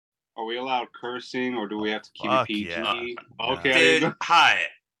Are we allowed cursing, or do we have to keep Fuck it PG? yeah. Okay. Dude, hi.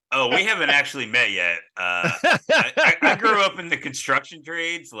 Oh, we haven't actually met yet. I grew up in the construction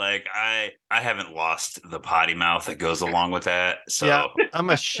trades. Like I haven't lost the potty mouth that goes along with that. So Yeah,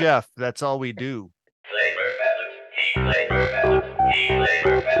 I'm a chef. That's all we do.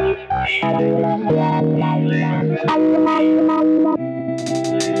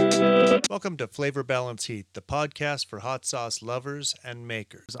 Welcome to Flavor Balance Heat, the podcast for hot sauce lovers and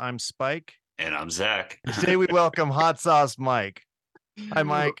makers. I'm Spike. And I'm Zach. Today we welcome Hot Sauce Mike. Hi,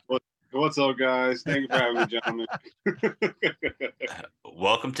 Mike. What's up, guys? Thank you for having me, gentlemen.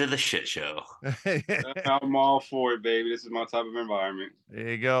 Welcome to the shit show. I'm all for it, baby. This is my type of environment.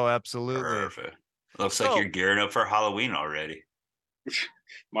 There you go. Absolutely. Perfect. Looks like you're gearing up for Halloween already.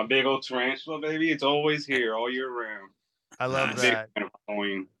 My big old tarantula, baby. It's always here all year round. I love that.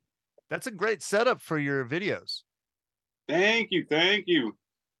 Halloween. That's a great setup for your videos. Thank you.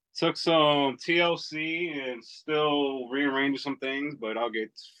 Took some TLC and still rearranging some things, but I'll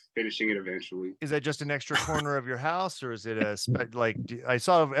get finishing it eventually. Is that just an extra corner of your house, or is it like I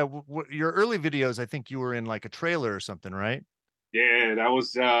saw your early videos? I think you were in like a trailer or something, right? Yeah, that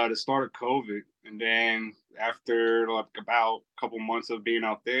was the start of COVID, and then after like about a couple months of being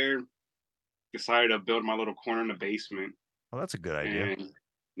out there, decided to build my little corner in the basement. Well, that's a good idea. And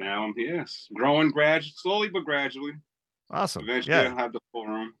now I'm growing slowly but gradually. Awesome. Eventually, I'll have the full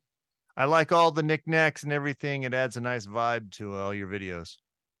room. I like all the knickknacks and everything. It adds a nice vibe to all your videos.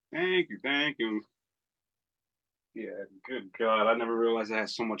 Thank you. Yeah, good God. I never realized I had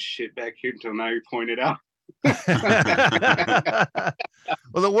so much shit back here until now you pointed out.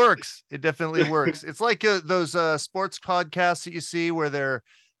 Well, it works. It definitely works. It's like those sports podcasts that you see where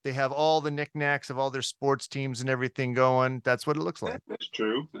they have all the knickknacks of all their sports teams and everything going. That's what it looks like. That's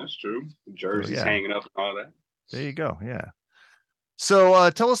true. Jerseys hanging up and all that. There you go. Yeah. So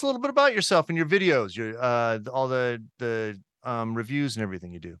tell us a little bit about yourself and your videos, your all the reviews and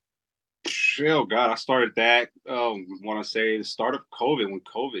everything you do. Oh God, I started that. Want to say the start of COVID, when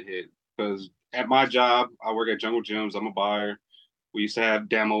COVID hit, because at my job, I work at Jungle Gyms. I'm a buyer. We used to have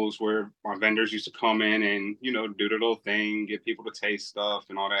demos where our vendors used to come in and, do the little thing, get people to taste stuff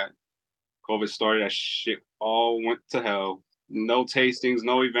and all that. COVID started, that shit all went to hell. No tastings,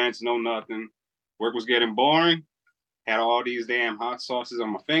 no events, no nothing. Work was getting boring. Had all these damn hot sauces on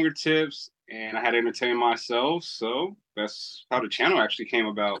my fingertips, and I had to entertain myself. So that's how the channel actually came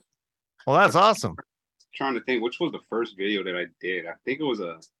about. Well, that's awesome. Trying to think, which was the first video that I did? I think it was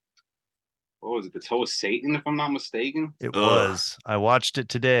the Toe of Satan, if I'm not mistaken. It was. I watched it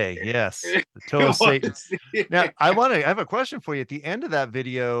today. Yes. The Toe of Satan. Now, I have a question for you. At the end of that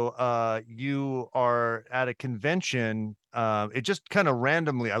video, you are at a convention. It just kind of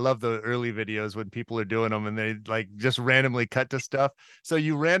randomly, I love the early videos when people are doing them and they like just randomly cut to stuff. So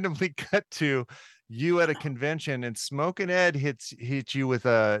you randomly cut to you at a convention and Smokin' Ed hit you with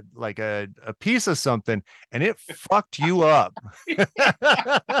a piece of something and it fucked you up.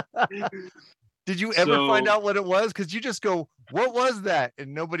 Did you ever find out what it was? Because you just go, what was that?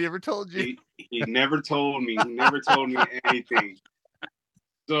 And nobody ever told you. He never told me. He never told me anything.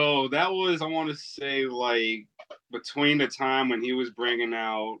 So that was, I want to say, like between the time when he was bringing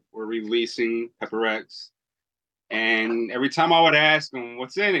out or releasing Pepper X. And every time I would ask him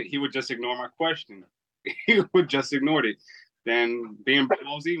what's in it, he would just ignore my question. He would just ignore it. Then being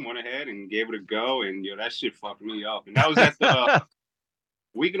ballsy, went ahead and gave it a go. And that shit fucked me up. And that was at the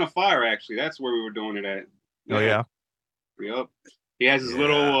Weekend of Fire, actually. That's where we were doing it at. Oh, yeah. Yep. He has his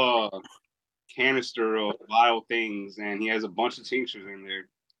little canister of vial things, and he has a bunch of tinctures in there.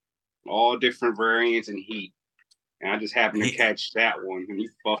 All different variants and heat. And I just happened to catch that one, and he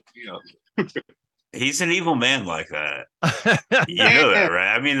fucked me up. He's an evil man like that. You know that,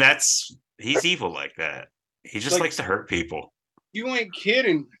 right? I mean, he's evil like that. He just likes to hurt people. You ain't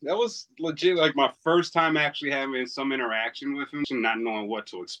kidding. That was legit like my first time actually having some interaction with him, not knowing what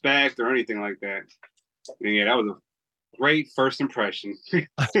to expect or anything like that. And yeah, that was a great first impression.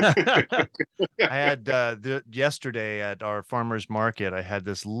 I had yesterday at our farmer's market, I had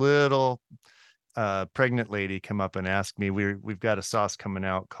this little pregnant lady come up and ask me, we've got a sauce coming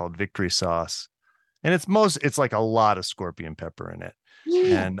out called Victory Sauce. And it's like a lot of scorpion pepper in it.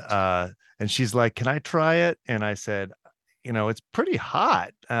 Yeah. And she's like, can I try it? And I said, it's pretty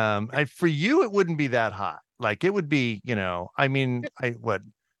hot. For you, it wouldn't be that hot. Like it would be,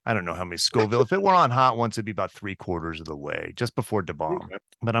 I don't know how many Scoville. If it were on hot once, it'd be about 3/4 of the way just before the bomb.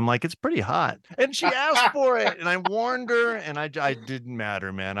 But I'm like, it's pretty hot. And she asked for it. And I warned her and I didn't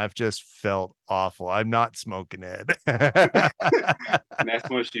matter, man. I've just felt awful. I'm not Smokin' Ed. And that's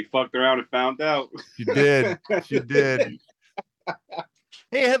when she fucked around and found out. She did.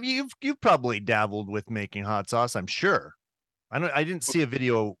 Hey, you've probably dabbled with making hot sauce, I'm sure. I didn't see a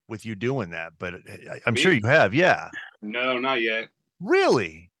video with you doing that, but I'm sure Me? you have. Yeah. No, not yet.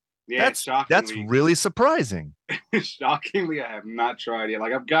 Really? Yeah, That's shockingly, really surprising. shockingly, I have not tried yet.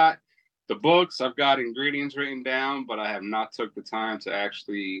 Like I've got the books, I've got ingredients written down, but I have not took the time to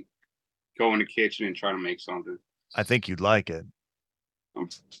actually go in the kitchen and try to make something. I think you'd like it. I'm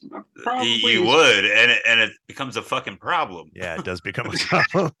You probably. would, and it becomes a fucking problem. Yeah, it does become a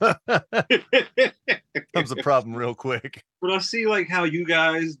problem. Becomes a problem real quick. But I see like how you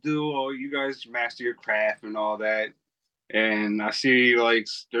guys do, or you guys master your craft and all that. And I see like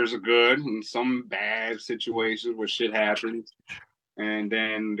there's a good and some bad situations where shit happens. And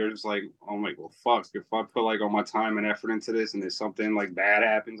then there's like, I'm like, well, fuck. If I put like all my time and effort into this, and there's something like bad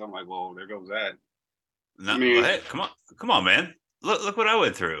happens, I'm like, well, there goes that. No, I mean, hey, come on, man. Look what I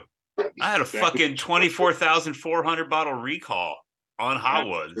went through. I had a fucking 24,400 bottle recall on Hot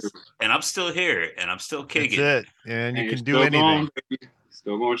Ones, and I'm still here, and I'm still kicking. That's it, and you you're can do anything. Going, baby.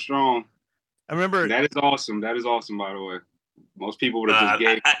 Still going strong. I remember And that is awesome. That is awesome, by the way. Most people would have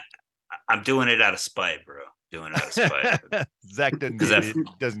just gave. I'm doing it out of spite, bro. Doing it out of spite. Zach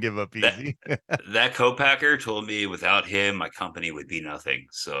doesn't give up easy. That co-packer told me without him, my company would be nothing.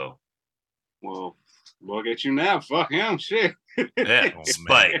 So, well, look at you now. Fuck him, shit. Yeah,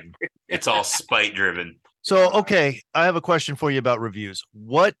 spite. Man. It's all spite driven. So, okay, I have a question for you about reviews.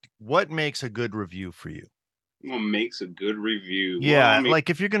 What makes a good review for you? What makes a good review? Yeah, well, I mean, like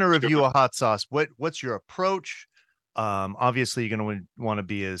if you're going to review a hot sauce, what's your approach? Obviously, you're going to want to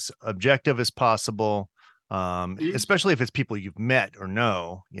be as objective as possible, especially if it's people you've met or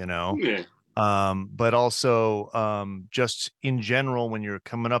know, you know. Yeah. But also just in general, when you're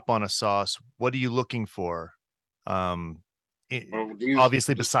coming up on a sauce, what are you looking for? Obviously,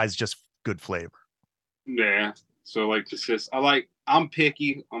 besides just good flavor. Yeah. So like I'm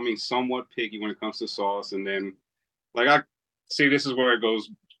picky. I mean, somewhat picky when it comes to sauce. And then like I see this is where it goes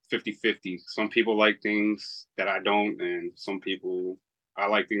 50-50. Some people like things that I don't, and some people I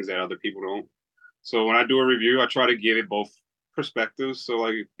like things that other people don't. So when I do a review, I try to give it both perspectives. So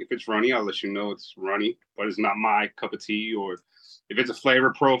like if it's runny, I'll let you know it's runny, but it's not my cup of tea. Or if it's a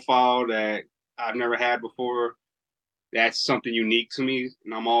flavor profile that I've never had before, that's something unique to me,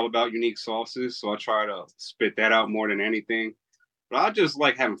 and I'm all about unique sauces, so I try to spit that out more than anything. But I just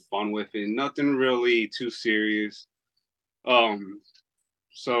like having fun with it, nothing really too serious.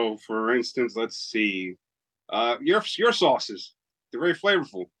 So for instance, let's see, your sauces, they're very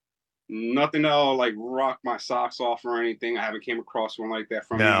flavorful. Nothing that'll like rock my socks off or anything. I haven't came across one like that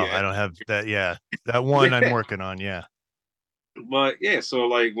from you yet. I don't have that. Yeah, that one I'm working on. Yeah, but yeah, so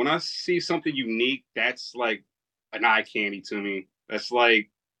like when I see something unique, that's like an eye candy to me. That's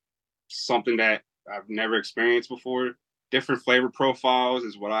like something that I've never experienced before. Different flavor profiles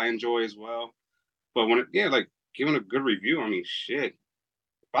is what I enjoy as well. But like giving a good review, I mean, shit.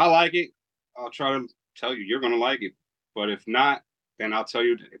 If I like it, I'll try to tell you you're gonna like it. But if not, then I'll tell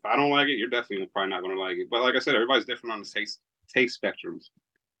you if I don't like it, you're definitely probably not gonna like it. But like I said, everybody's different on the taste spectrums.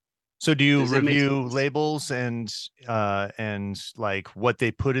 So do you review labels and like what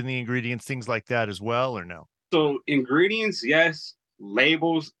they put in the ingredients, things like that as well, or no? So ingredients, yes.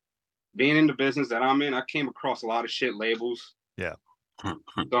 Labels, being in the business that I'm in, I came across a lot of shit labels. Yeah.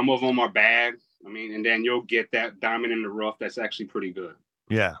 Some of them are bad. I mean, and then you'll get that diamond in the rough that's actually pretty good.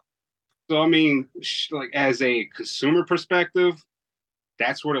 Yeah. So, I mean, like as a consumer perspective,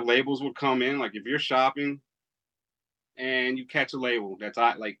 that's where the labels will come in. Like if you're shopping and you catch a label that's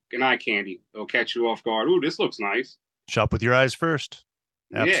like an eye candy, it'll catch you off guard. Ooh, this looks nice. Shop with your eyes first.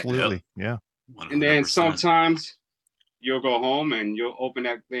 Absolutely. Yeah. 100%. And then sometimes you'll go home and you'll open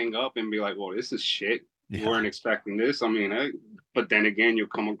that thing up and be like, well, this is shit. You weren't expecting this. I mean, but then again, you'll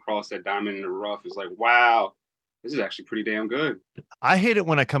come across that diamond in the rough. It's like, wow, this is actually pretty damn good. I hate it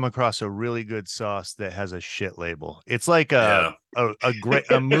when I come across a really good sauce that has a shit label. It's like a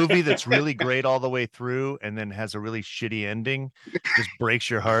movie that's really great all the way through and then has a really shitty ending. Just breaks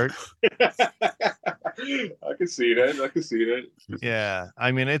your heart. I can see that. Yeah.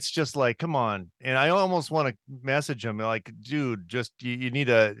 I mean, it's just like, come on. And I almost want to message him like, dude, just you need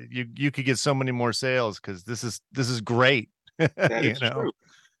you could get so many more sales because this is great. That is true.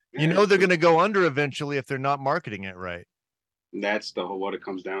 You know they're going to go under eventually if they're not marketing it right. That's what it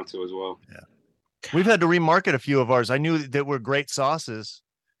comes down to as well. Yeah. We've had to remarket a few of ours. I knew that were great sauces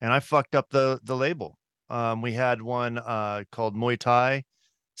and I fucked up the label. We had one called Muay Thai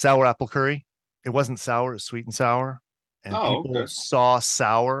sour apple curry. It wasn't sour, it was sweet and sour. And people saw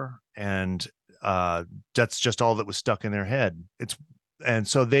sour and that's just all that was stuck in their head. And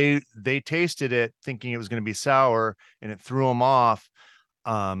so they tasted it thinking it was going to be sour and it threw them off.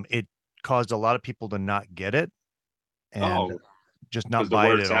 it caused a lot of people to not get it and Oh, just because not the buy it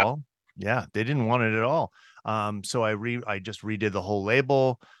word's at out. all. Yeah, they didn't want it at all. So I just redid the whole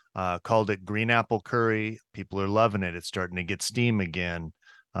label, called it green apple curry. People are loving it. It's starting to get steam again,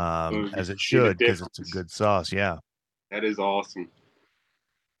 So you as it see the should, because it's a difference. good sauce. Yeah. That is awesome.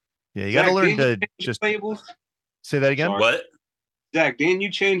 Yeah, you got to Zach, learn didn't you to change just your labels? say that again. Sorry, What? Zach, didn't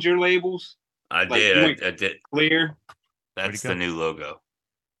you change your labels? I Like did. you went I did. clear. Where'd it That's the go? new logo.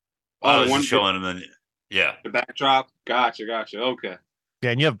 Oh, I the was just one with showing them yeah. the backdrop. Gotcha, gotcha. Okay.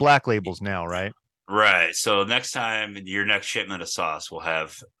 Yeah, and you have black labels now, right? Right. So next time, your next shipment of sauce will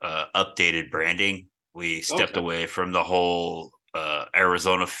have updated branding. We stepped Okay. away from the whole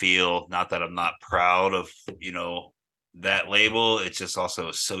Arizona feel. Not that I'm not proud of, that label. It's just also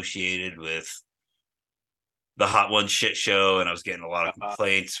associated with the Hot One shit show. And I was getting a lot of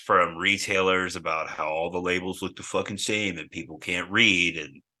complaints from retailers about how all the labels look the fucking same and people can't read.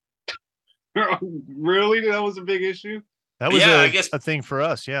 And Really? That was a big issue? That was yeah, I guess, a thing for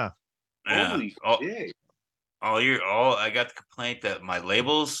us. Yeah. yeah. Holy shit. I got the complaint that my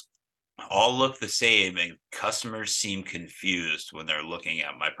labels all look the same and customers seem confused when they're looking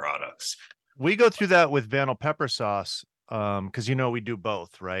at my products. We go through that with Vanilla pepper sauce, because we do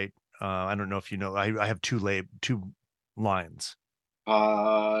both, right? I don't know if you know. I have two lines.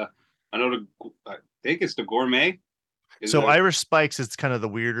 I know I think it's the gourmet. Is So it? Irish Spikes is kind of the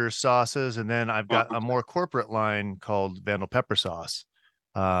weirder sauces, and then I've got a more corporate line called Vandal Pepper Sauce,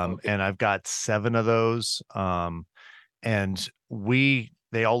 Okay. and I've got 7 of those. And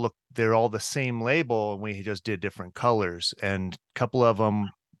they're all the same label, and we just did different colors, and a couple of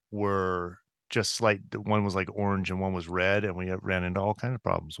them were just like one was like orange and one was red, and we ran into all kind of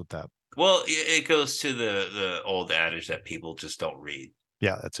problems with that. Well, it goes to the old adage that people just don't read.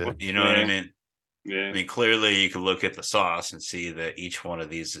 Yeah, that's it. You know what I mean? Yeah. I mean, clearly you can look at the sauce and see that each one of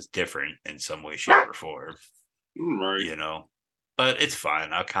these is different in some way, shape, or form. Right. But it's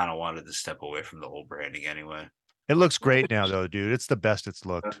fine. I kind of wanted to step away from the old branding anyway. It looks great now, though, dude. It's the best it's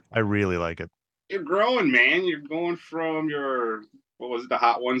looked. I really like it. You're growing, man. You're going from what was it, the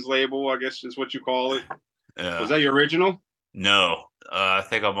Hot Ones label, I guess is what you call it. Was that your original? No, I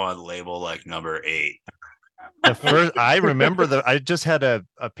think I'm on label like number 8. The first, I remember I just had a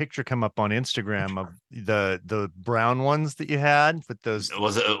picture come up on Instagram of the brown ones that you had with those.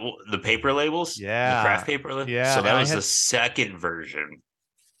 Was it the paper labels? Yeah. The craft paper labels? Yeah. So that was the second version.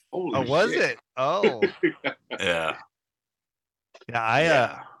 Holy was shit. it? Oh. Yeah.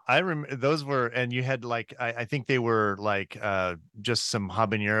 Yeah. I remember those were, and you had like, I think they were like just some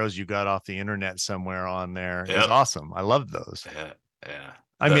habaneros you got off the internet somewhere on there. It was awesome. I loved those. Yeah. Yeah.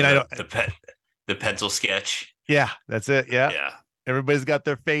 I mean, I don't. The pencil sketch. Yeah, that's it. Yeah. Yeah. Everybody's got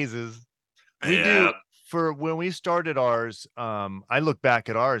their phases. We do. For when we started ours, I look back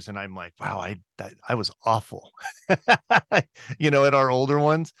at ours and I'm like, wow, I was awful, at our older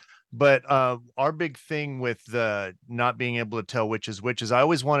ones. But our big thing with the not being able to tell which is I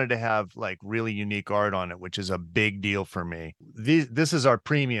always wanted to have like really unique art on it, which is a big deal for me. This is our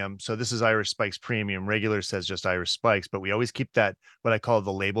premium. So this is Irish Spikes Premium. Regular says just Irish Spikes, but we always keep that, what I call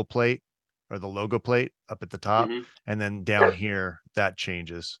the label plate or the logo plate up at the top. Mhm. And then down here, that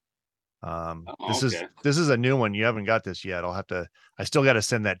changes. This is a new one. You haven't got this yet. I still got to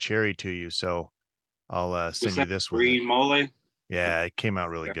send that cherry to you. So I'll send you this with green mole. Yeah, it came out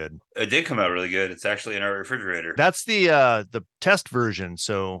really good. It did come out really good. It's actually in our refrigerator. That's the test version.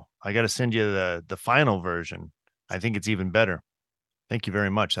 So I got to send you the final version. I think it's even better. Thank you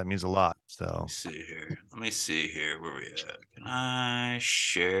very much. That means a lot. So let me see here. Where we at? Can I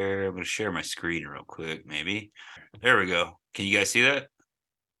share? I'm going to share my screen real quick. Maybe. There we go. Can you guys see that?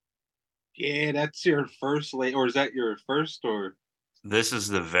 Yeah, that's your first or is that your first or? This is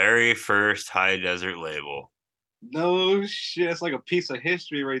the very first High Desert label. No shit, it's like a piece of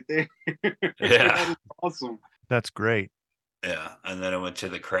history right there. Yeah. That is awesome. That's great. Yeah. And then I went to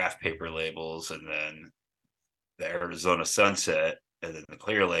the craft paper labels and then the Arizona Sunset and then the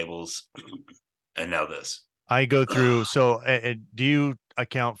clear labels and now this. I go through. So do you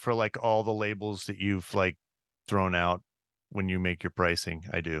account for like all the labels that you've like thrown out when you make your pricing?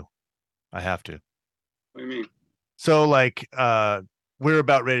 I do. I have to. What do you mean? So like we're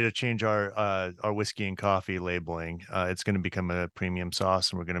about ready to change our whiskey and coffee labeling. It's going to become a premium sauce,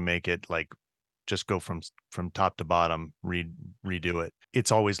 and we're going to make it like just go from top to bottom, redo it.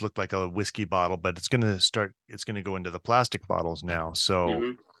 It's always looked like a whiskey bottle, but it's going to go into the plastic bottles now.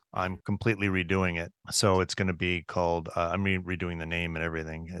 So I'm completely redoing it. So it's going to be called, I'm redoing the name and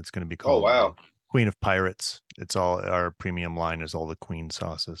everything. It's going to be called Queen of Pirates. It's all, our premium line is all the Queen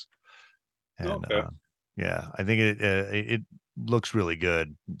sauces. And yeah, I think it looks really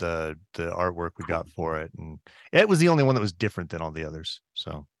good. The artwork we got for it, and it was the only one that was different than all the others.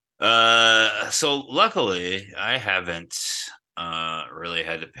 So So luckily I haven't really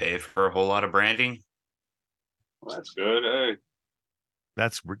had to pay for a whole lot of branding. Well, that's good. Hey,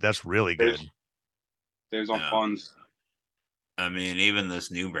 that's really good. There's on funds. I mean, even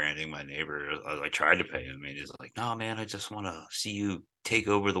this new branding, my neighbor, I tried to pay him, and he's like, "No, man, I just want to see you take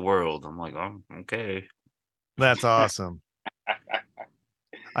over the world." I'm like, "Oh, okay." That's awesome.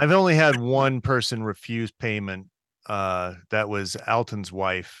 I've only had one person refuse payment. That was Alton's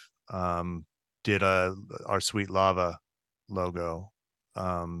wife. Did our Sweet Lava logo,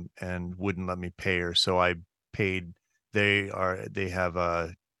 and wouldn't let me pay her. So I paid. They always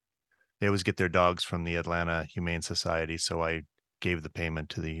get their dogs from the Atlanta Humane Society. So I gave the payment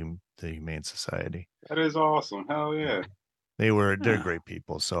to the Humane Society. That is awesome. Hell yeah. They're great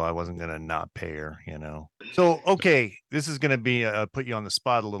people, so I wasn't gonna not pay her, So okay, this is gonna be put you on the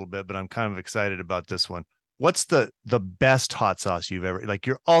spot a little bit, but I'm kind of excited about this one. What's the best hot sauce you've ever like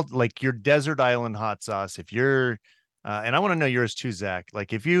your desert island hot sauce? If you're and I want to know yours too, Zach.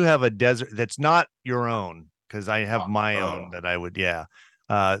 Like if you have a desert that's not your own, because I have my own that I would, yeah.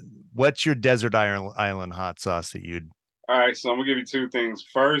 What's your desert island hot sauce that you'd? All right, so I'm gonna give you two things.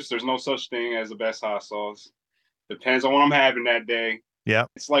 First, there's no such thing as the best hot sauce. Depends on what I'm having that day. Yeah.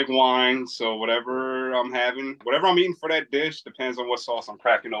 It's like wine. So whatever I'm having, whatever I'm eating for that dish depends on what sauce I'm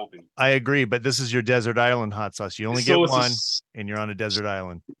cracking open. I agree, but this is your desert island hot sauce. You only get one and you're on a desert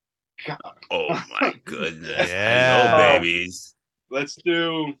island. God. Oh my goodness. Yeah. Hello, babies. Let's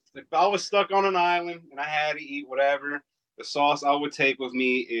do, if I was stuck on an island and I had to eat whatever, the sauce I would take with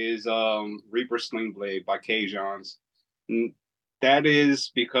me is Reaper Sling Blade by Cajuns. That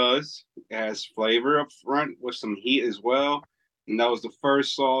is because it has flavor up front with some heat as well. And that was the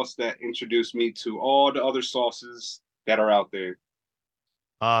first sauce that introduced me to all the other sauces that are out there.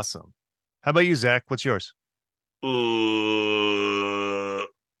 Awesome. How about you, Zach? What's yours? I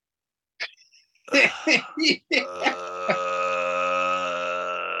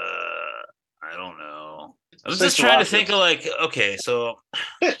don't know. I was just trying to think of like, okay, so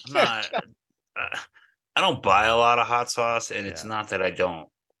I'm not. I don't buy a lot of hot sauce, and it's not that I don't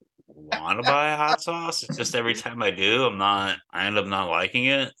want to buy a hot sauce. It's just every time I do, I end up not liking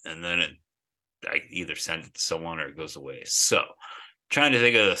it, and then I either send it to someone or it goes away. So, trying to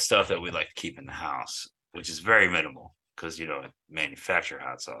think of the stuff that we like to keep in the house, which is very minimal because I manufacture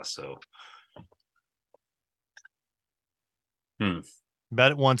hot sauce. So,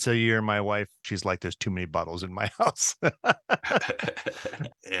 About once a year, my wife, she's like, "There's too many bottles in my house."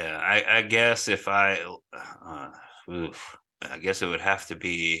 Yeah, I guess if I guess it would have to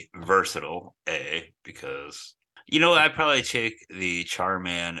be versatile, because I'd probably take the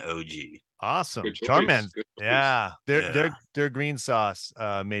Charman OG. Awesome. Charman. Yeah. Their green sauce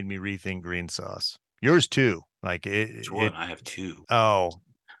made me rethink green sauce. Yours too. Like one? I have two. Oh,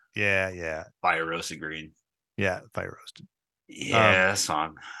 yeah. Fire roasted green. Yeah, fire roasted. Yeah, that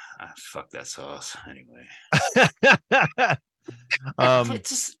song. Fuck that sauce. Anyway.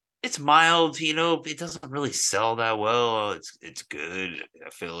 It's mild, it doesn't really sell that well. It's good. I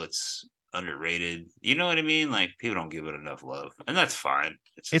feel it's underrated. You know what I mean? Like people don't give it enough love, and that's fine.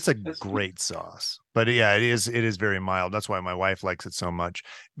 It's a great sauce, but yeah, it is very mild. That's why my wife likes it so much.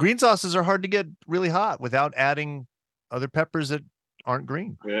 Green sauces are hard to get really hot without adding other peppers that aren't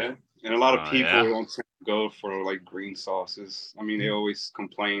green. Yeah, and a lot of people don't go for like green sauces. I mean, they always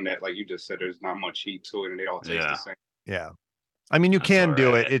complain that, like you just said, there's not much heat to it, and they all taste the same. Yeah. I mean, you can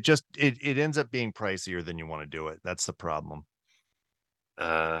do it. It just it ends up being pricier than you want to do it. That's the problem.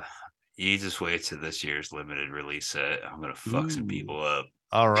 You just wait to this year's limited release set. I'm gonna fuck some people up.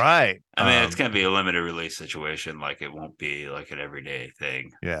 All right. I mean, it's gonna be a limited release situation. Like it won't be like an everyday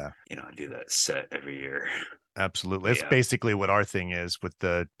thing. Yeah. I do that set every year. Absolutely. It's basically what our thing is with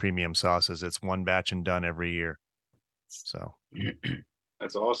the premium sauces. It's one batch and done every year. So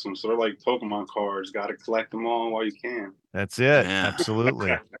that's awesome. So they're like Pokemon cards. Got to collect them all while you can. That's it. Yeah.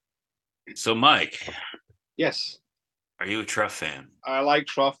 Absolutely. So, Mike. Yes. Are you a truff fan? I like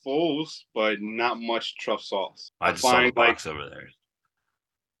truffles, but not much truff sauce. I just saw the box over there.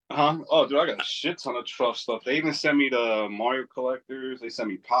 Oh, dude, I got a shit ton of truff stuff. They even sent me the Mario collectors. They sent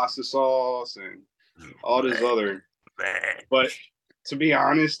me pasta sauce and all this other. But to be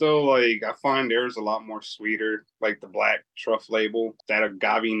honest, though, like I find theirs a lot more sweeter. Like the black truff label, that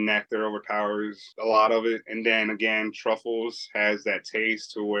agave nectar overpowers a lot of it. And then again, truffles has that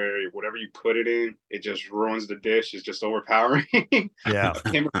taste to where whatever you put it in, it just ruins the dish. It's just overpowering. Yeah.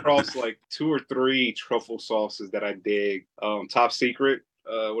 I came across like 2 or 3 truffle sauces that I dig. Top Secret.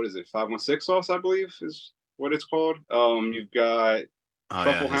 What is it? 516 sauce, I believe, is what it's called. You've got Oh yeah,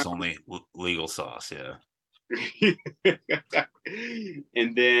 truffle his hound, only legal sauce. Yeah.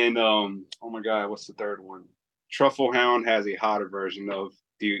 and then oh my god, what's the third one? Truffle hound has a hotter version of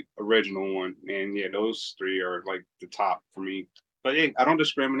the original one, and yeah, those three are like the top for me. But hey, I don't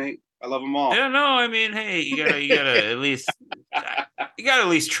discriminate. I love them all. Yeah, no, I mean, hey, you gotta at least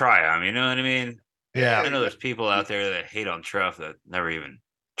try them. You know what I mean? Yeah. I know there's people out there that hate on truff that never even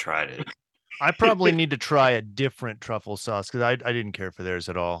tried it. I probably need to try a different truffle sauce because I didn't care for theirs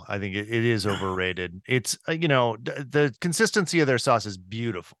at all. I think it is overrated. It's the consistency of their sauce is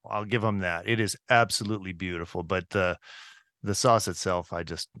beautiful. I'll give them that. It is absolutely beautiful. But the sauce itself,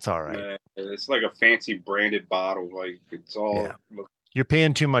 it's all right. It's like a fancy branded bottle. Like it's all. Yeah. You're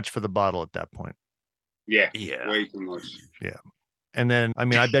paying too much for the bottle at that point. Yeah, Yeah. way too much. Yeah. And then, I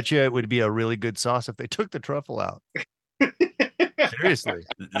mean, I bet you it would be a really good sauce if they took the truffle out. Seriously.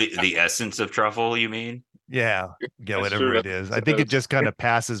 The essence of truffle, you mean? Yeah. Yeah, That's whatever true. it is. I think it just kind of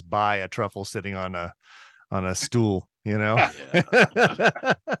passes by a truffle sitting on a stool, you know?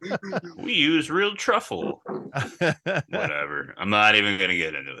 Yeah. We use real truffle. Whatever. I'm not even gonna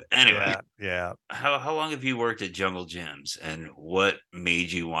get into it. Anyway. Yeah. How long have you worked at Jungle Gyms, and what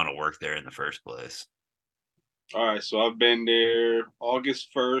made you want to work there in the first place? All right, so I've been there.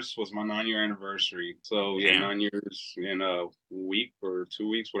 August 1st was my 9-year anniversary. So yeah, Damn. 9 years in a week or 2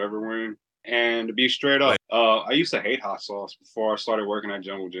 weeks, whatever we're in. And to be straight up, I used to hate hot sauce before I started working at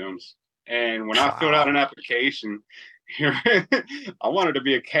Jungle Gyms. And when I filled out an application, I wanted to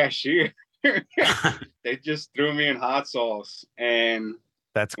be a cashier. They just threw me in hot sauce, and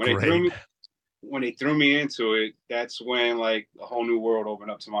That's when great. When they threw me into it, that's when like a whole new world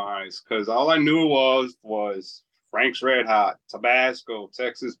opened up to my eyes. Because all I knew was Frank's Red Hot, Tabasco,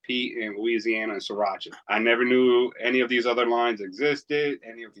 Texas Pete, and Louisiana and Sriracha. I never knew any of these other lines existed,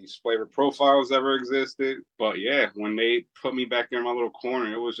 any of these flavor profiles ever existed. But yeah, when they put me back there in my little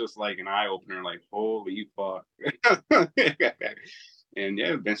corner, it was just like an eye opener. Like holy fuck! And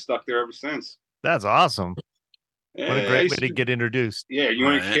yeah, I've been stuck there ever since. That's awesome. Yeah, What a great way to get introduced. Yeah, you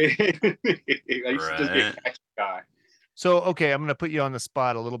ain't kidding. I used to just be a Right. catch guy. So, okay, I'm going to put you on the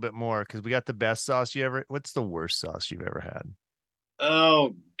spot a little bit more because we got the best sauce what's the worst sauce you've ever had?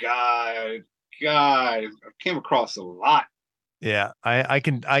 Oh God, I came across a lot. Yeah, I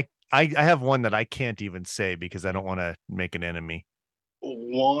have one that I can't even say because I don't want to make an enemy.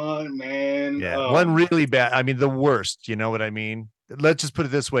 One man. Yeah, one really bad. I mean, the worst. You know what I mean? Let's just put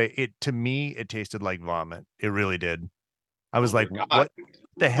it this way. To me, it tasted like vomit. It really did. I was like, what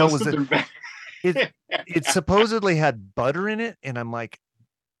the hell was it? It supposedly had butter in it. And I'm like,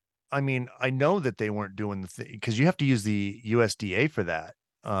 I mean, I know that they weren't doing the thing because you have to use the USDA for that.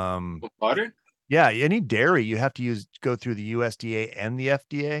 Butter? Yeah, any dairy you have to go through the USDA and the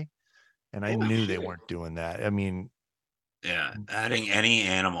FDA. And I knew they weren't doing that. I mean, yeah, adding any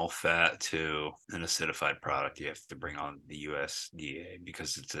animal fat to an acidified product, you have to bring on the USDA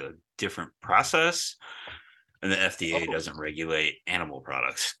because it's a different process, and the FDA doesn't regulate animal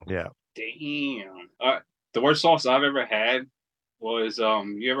products. Yeah. Damn. The worst sauce I've ever had was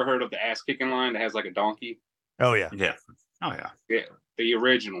you ever heard of the ass kicking line that has like a donkey? Oh yeah. Yeah. Oh yeah. Yeah, the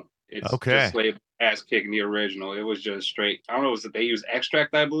original. It's okay. Just like ass kicking the original. It was just straight. I don't know. Was that they used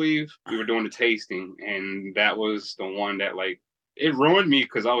extract? I believe we were doing the tasting, and that was the one that like it ruined me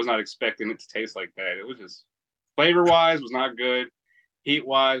because I was not expecting it to taste like that. It was just flavor wise was not good. Heat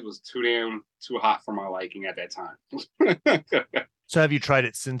wise was too hot for my liking at that time. So have you tried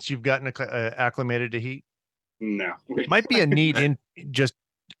it since you've gotten acclimated to heat? No. It might be a neat just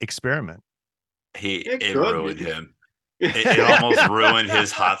experiment. It ruined him. It almost ruined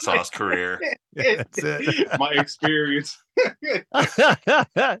his hot sauce career. That's it. My experience.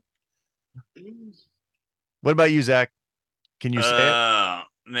 What about you, Zach? Can you say it?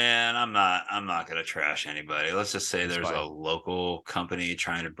 Man, I'm not gonna trash anybody. Let's just say there's a local company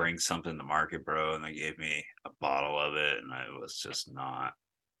trying to bring something to market, bro, and they gave me a bottle of it, and it was just not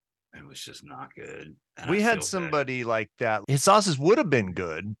good. And We had somebody like that. His sauces would have been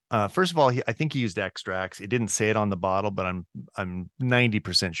good. First of all, I think he used extracts. It didn't say it on the bottle, but I'm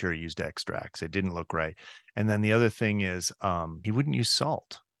 90% sure he used extracts. It didn't look right. And then the other thing is, he wouldn't use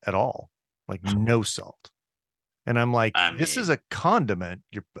salt at all, like no salt. And I'm like, this is a condiment.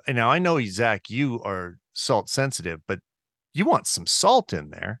 Now I know, Zach, you are salt sensitive, but you want some salt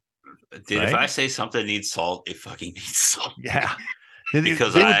in there. Dude, right? If I say something needs salt, it fucking needs salt. Yeah.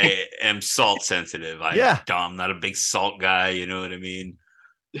 Because I am salt sensitive. I'm not a big salt guy. You know what I mean?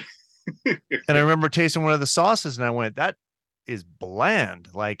 And I remember tasting one of the sauces and I went, that is bland.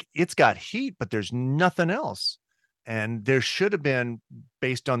 Like it's got heat, but there's nothing else. And there should have been,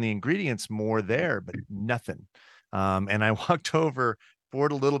 based on the ingredients, more there, but nothing. And I walked over,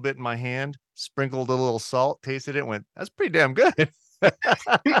 poured a little bit in my hand, sprinkled a little salt, tasted it, went, that's pretty damn good.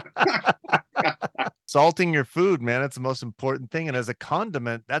 Salting your food, man, it's the most important thing. And as a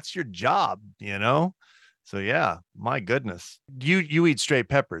condiment, that's your job, you know? So yeah, my goodness. You eat straight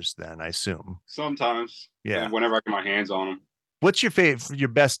peppers then, I assume. Sometimes. Yeah. Whenever I get my hands on them. What's your favorite, your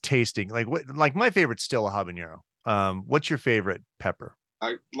best tasting? Like my favorite's still a habanero. What's your favorite pepper?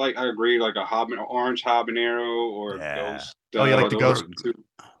 I agree, like a orange habanero or ghost. Oh, you like the ghost?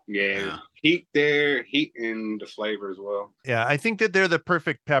 Yeah. Heat there, heat in the flavor as well. Yeah, I think that they're the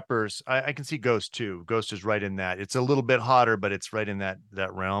perfect peppers. I can see Ghost too. Ghost is right in that. It's a little bit hotter, but it's right in that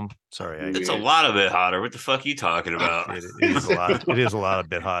realm. Sorry, it's a lot of bit hotter. What the fuck are you talking about? It is a lot. It is a lot a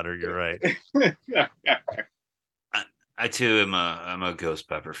bit hotter. You're right. I too I'm a ghost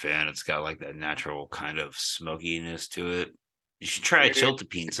pepper fan. It's got like that natural kind of smokiness to it. You should try a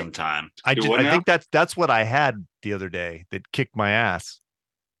chiltepin sometime. I think that's what I had the other day that kicked my ass.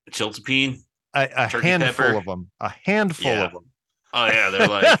 Chiltepin, a handful pepper. Of them, a handful of them. Oh yeah, they're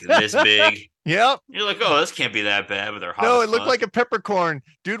like this big. Yep. You're like, oh, this can't be that bad, but they're hot. No, it looked like a peppercorn.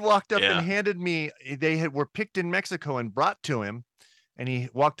 Dude walked up and handed me. Were picked in Mexico and brought to him, and he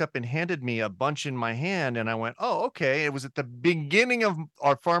walked up and handed me a bunch in my hand, and I went, oh, okay. It was at the beginning of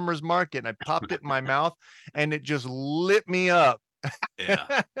our farmer's market, and I popped it in my mouth, and it just lit me up.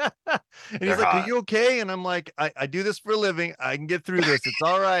 Yeah. And he's like, hot. Are you okay? And I'm like, I do this for a living. I can get through this. It's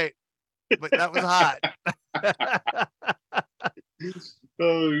all right. But that was hot.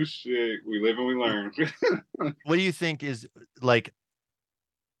 Oh shit. We live and we learn. What do you think is like,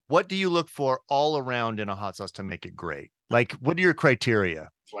 what do you look for all around in a hot sauce to make it great? Like, what are your criteria?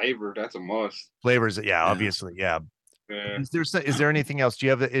 Flavor, that's a must. Flavors, yeah. Obviously, yeah. Is there anything else? Do you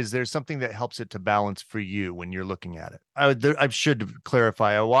have? Is there something that helps it to balance for you when you're looking at it? I should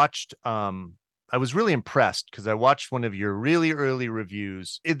clarify. I watched. I was really impressed because I watched one of your really early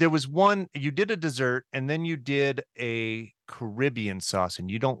reviews. There was one you did a dessert and then you did a Caribbean sauce, and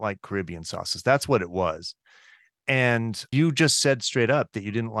you don't like Caribbean sauces. That's what it was. And you just said straight up that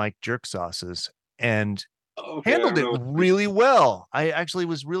you didn't like jerk sauces, and handled it really well. I actually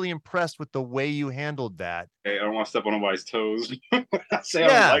was really impressed with the way you handled that. Hey, I don't want to step on nobody's toes. I say I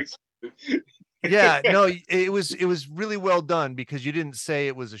don't like something. Yeah, no, it was really well done because you didn't say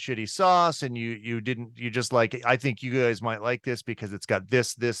it was a shitty sauce, and you just like, I think you guys might like this because it's got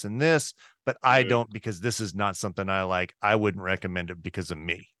this, this, and this, but I don't because this is not something I like. I wouldn't recommend it because of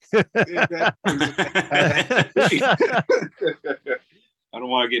me. I don't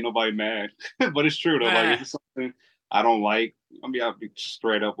want to get nobody mad, but it's true though. Like, if it's something I don't like, I'll be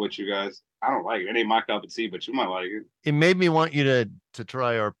straight up with you guys. I don't like it. It ain't my cup of tea, but you might like it. It made me want you to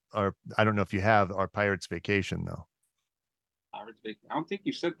try our I don't know if you have our Pirates Vacation though. Pirates Vacation. I don't think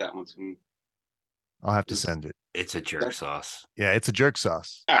you sent that one to me. I'll have to send it. It's a jerk sauce. Yeah, it's a jerk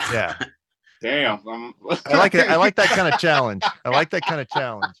sauce. Yeah. Damn. I like it. I like that kind of challenge.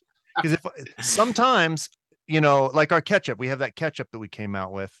 Because if sometimes, you know, like our ketchup, we have that ketchup that we came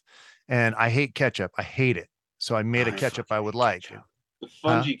out with, and I hate ketchup. I hate it. So I made a ketchup I would like. The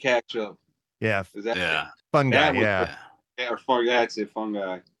fungi ketchup. Yeah. Is that fungi? Yeah. Or fungi. That's it.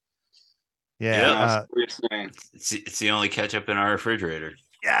 Fungi. Yeah. It's the only ketchup in our refrigerator.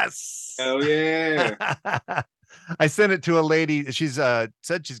 Yes. Hell yeah. I sent it to a lady. She's said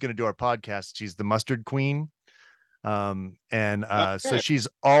she's going to do our podcast. She's the mustard queen. So she's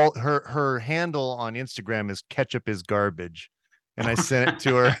all her handle on Instagram is ketchup is garbage. And I sent it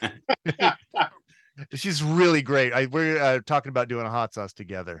to her. She's really great. We're talking about doing a hot sauce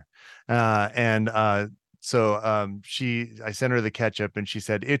together. So I sent her the ketchup and she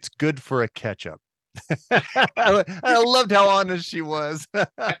said, it's good for a ketchup. I loved how honest she was. But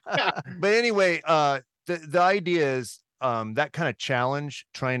anyway, the idea is that kind of challenge,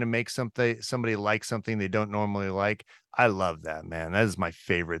 trying to make somebody like something they don't normally like. I love that, man. That is my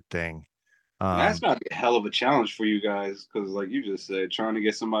favorite thing. That's got to be a hell of a challenge for you guys, because like you just said, trying to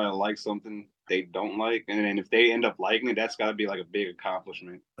get somebody to like something they don't like, and then if they end up liking it, that's got to be like a big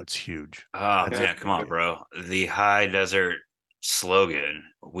accomplishment. That's huge. Oh man, come on, bro. The High Desert slogan: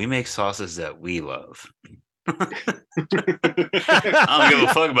 we make sauces that we love. I don't give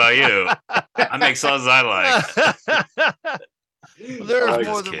a fuck about you. I make sauces I like. There's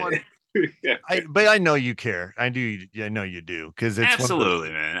more than one. But I know you care. I know you do, because it's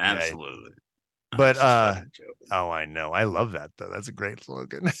absolutely, man. Absolutely. But I know. I love that though. That's a great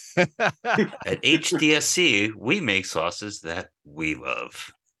slogan. At HDSC, we make sauces that we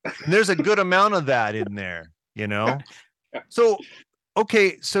love. And there's a good amount of that in there, you know. So,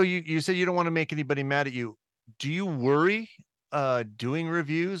 okay. So you said you don't want to make anybody mad at you. do you worry doing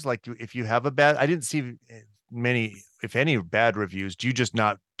reviews? Like if you have a bad, I didn't see many, if any, bad reviews. Do you just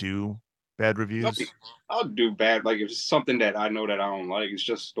not do bad reviews? I'll do bad. Like if it's something that I know that I don't like, it's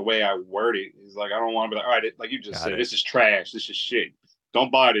just the way I word it. It's like I don't want to be like, all right, like you just said, this is trash. This is shit.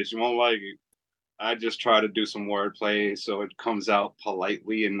 Don't buy this. You won't like it. I just try to do some wordplay so it comes out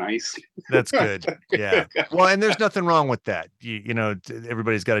politely and nice. That's good. Yeah. Well, and there's nothing wrong with that. You know,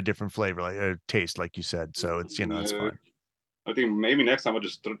 everybody's got a different flavor, like a taste, like you said. So it's, you know, it's fine. I think maybe next time I'll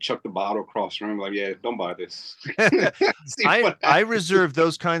just chuck the bottle across the room. Like, yeah, don't buy this. I reserve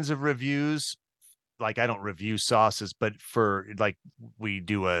those kinds of reviews. Like I don't review sauces, but for like we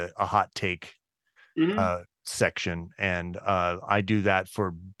do a hot take section, and I do that for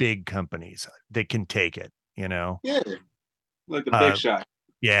big companies. They can take it, you know. Yeah, like the Big Shot.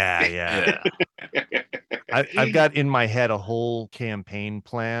 Yeah. I've got in my head a whole campaign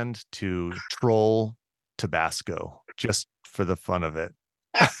planned to troll Tabasco just for the fun of it.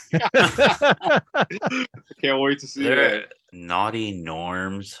 Can't wait to see that. Naughty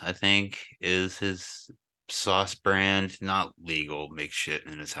Norms, I think, is his sauce brand. Not legal, make shit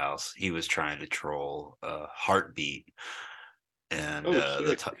in his house. He was trying to troll Heartbeat and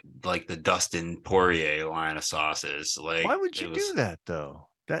like the Dustin Poirier line of sauces. Like, why would you do that though?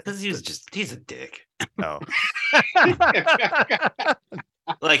 Because he's a dick. Oh.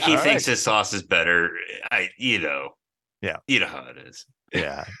 Like he thinks his sauce is better. Yeah. You know how it is.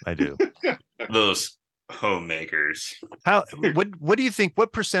 Yeah, I do. Those homemakers. What do you think?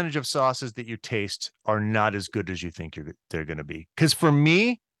 What percentage of sauces that you taste are not as good as you think they're going to be? Because for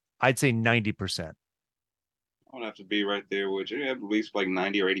me, I'd say 90%. I don't have to be right there with you. At least like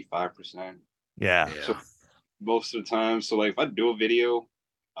 90 or 85%. Yeah. So most of the time, so like if I do a video,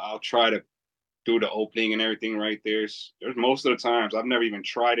 I'll try to do the opening and everything right there. There's most of the times I've never even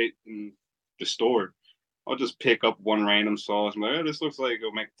tried it in the store. I'll just pick up one random sauce. I'm like, oh, this looks like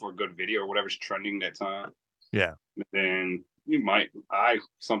it'll make for a good video or whatever's trending that time. Yeah. And then I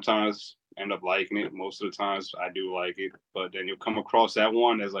sometimes end up liking it. Most of the times I do like it, but then you'll come across that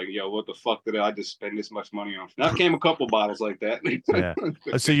one that's like, yo, what the fuck did I just spend this much money on? And I came a couple bottles like that. Yeah.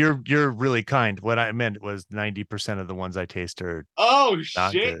 So you're really kind. What I meant was 90% of the ones I taste are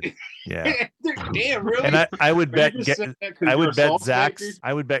not shit. Good. Yeah. Damn, really? And I would bet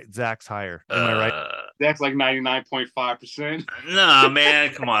Zach's higher. Am I right? That's like 99.5%. No,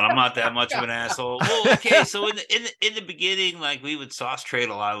 man, come on. I'm not that much of an asshole. Well, okay, so in the beginning, like we would sauce trade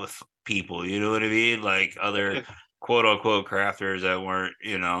a lot with people, you know what I mean? Like other quote unquote crafters that weren't,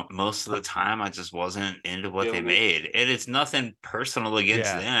 you know, most of the time I just wasn't into what they made. And it's nothing personal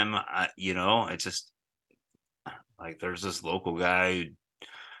against them. You know, it's just like there's this local guy who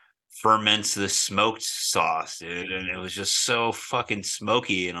ferments the smoked sauce, dude, and it was just so fucking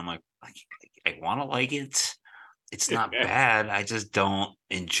smoky. And I'm like, I want to like it. It's not bad. I just don't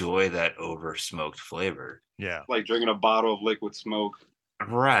enjoy that over smoked flavor. Yeah. Like drinking a bottle of liquid smoke.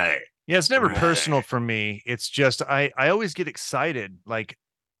 Right. Yeah. It's never personal for me. It's just, I always get excited. Like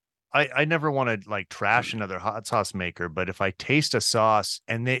I never want to like trash another hot sauce maker, but if I taste a sauce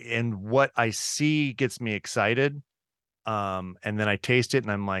and what I see gets me excited, and then I taste it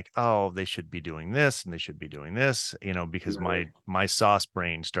and I'm like, oh, they should be doing this and they should be doing this, you know, because my sauce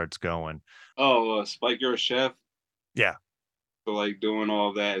brain starts going. Oh, Spike, you're a chef. Yeah. So like doing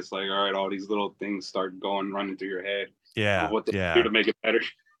all that, it's like, all right, all these little things start running through your head. Yeah. What to do to make it better.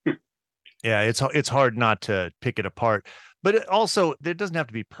 Yeah, it's hard not to pick it apart, but it also, it doesn't have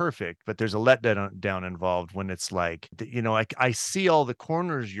to be perfect, but there's a letdown involved when it's like, you know, I see all the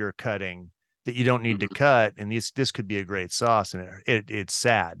corners you're cutting that you don't need to cut, and this could be a great sauce, and it's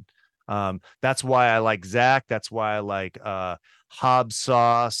sad. That's why I like Zach. That's why I like Hobbs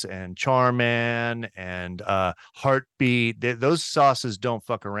sauce and Charman and Heartbeat. Those sauces don't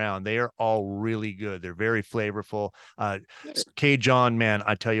fuck around. They are all really good. They're very flavorful. Cajun, man,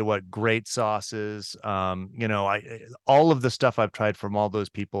 I tell you what, great sauces. You know, all of the stuff I've tried from all those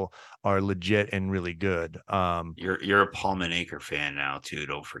people are legit and really good. You're a Paul Manacre fan now too.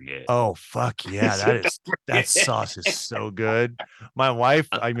 Don't forget. Oh fuck yeah, that sauce is so good. My wife,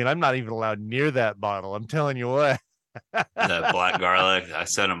 I mean, I'm not even allowed near that bottle. I'm telling you what. That black garlic. I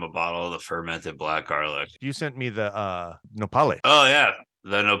sent him a bottle of the fermented black garlic. You sent me the nopale. Oh yeah,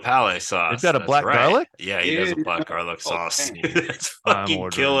 the nopale sauce. It's got a black garlic? Yeah, he does a black garlic sauce. It's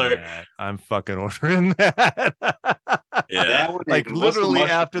fucking killer. That. I'm fucking ordering that. Yeah, like literally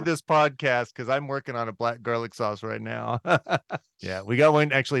after this podcast, because I'm working on a black garlic sauce right now. Yeah, we got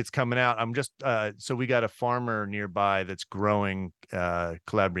one. Actually, it's coming out. I'm just so we got a farmer nearby that's growing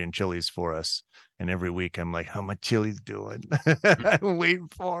Calabrian chilies for us. And every week I'm like, how my chili's doing? I'm waiting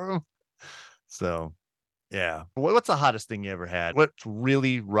for them. So Yeah. What's the hottest thing you ever had? What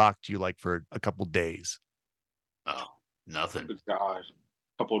really rocked you like for a couple days? Oh, nothing. Gosh,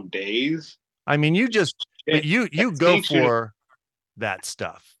 a couple days. I mean, but Shit, you that go tincture. for that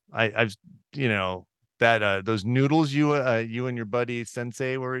stuff. I've, you know, that those noodles you and your buddy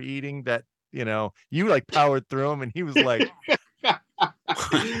Sensei were eating, that, you like powered through them, and he was like,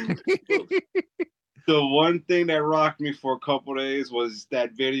 The one thing that rocked me for a couple days was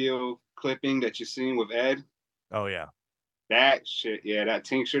that video clipping that you seen with Ed. oh yeah. That shit, yeah, that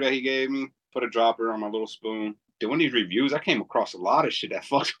tincture that he gave me, put a dropper on my little spoon. Doing these reviews, I came across a lot of shit that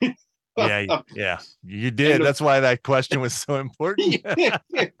fucked me Yeah, up. yeah, you And did. That's why that question was so important.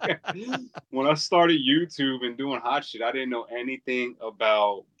 when I started YouTube and doing hot shit, I didn't know anything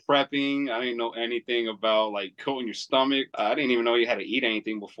about prepping. I didn't know anything about like coating your stomach. I didn't even know you had to eat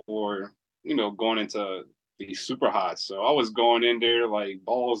anything before, going into these super hot. So I was going in there like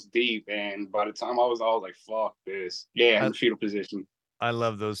balls deep, and by the time I was like, "Fuck this!" Yeah, in I, the fetal position. I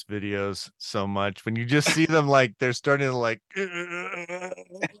love those videos so much. When you just see them, like they're starting to like,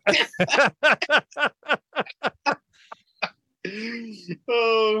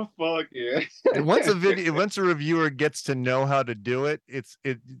 Oh fuck yeah! once a reviewer gets to know how to do it, it's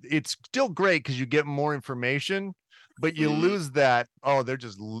still great because you get more information, but you lose that. Oh,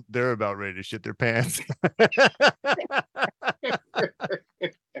 they're about ready to shit their pants.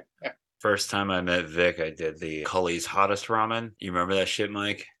 First time I met Vic, I did the Cully's hottest ramen. You remember that shit,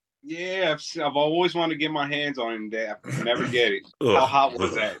 Mike? Yeah, I've always wanted to get my hands on that. I never get it. How Ugh, hot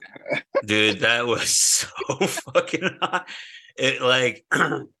was ugh. that? Dude, that was so fucking hot. It like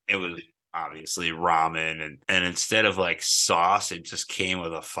it was obviously ramen, and instead of like sauce, it just came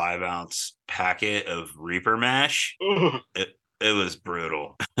with a 5-ounce packet of Reaper mash. Ugh. It was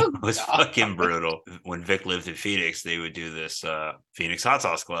brutal. It was fucking brutal. When Vic lived in Phoenix, they would do this Phoenix Hot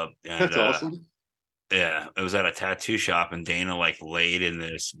Sauce Club. And That's awesome. yeah, it was at a tattoo shop, and Dana like laid in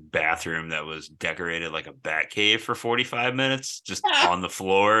this bathroom that was decorated like a bat cave for 45 minutes, just on the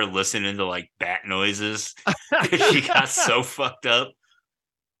floor, listening to like bat noises because she got so fucked up.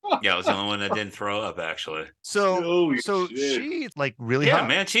 Yeah, I was the only one that didn't throw up, actually. So, Holy so shit. she like really Yeah, hot.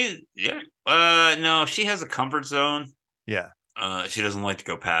 man. No, she has a comfort zone. Yeah. She doesn't like to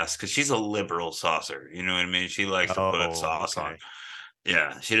go past because she's a liberal saucer. You know what I mean? She likes to put Oh, sauce on. okay.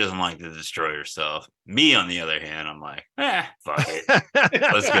 Yeah, she doesn't like to destroy herself. Me, on the other hand, I'm like, fuck it.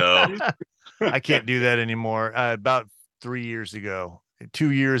 Let's go. I can't do that anymore. About 3 years ago,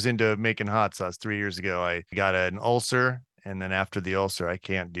 2 years into making hot sauce, 3 years ago, I got an ulcer. And then after the ulcer, I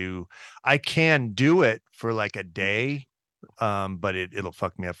can do it for like a day. But it'll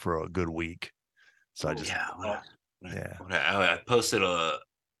fuck me up for a good week. So I just, I posted a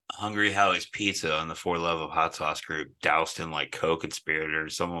Hungry Howie's Pizza on the For Love of Hot Sauce group, doused in like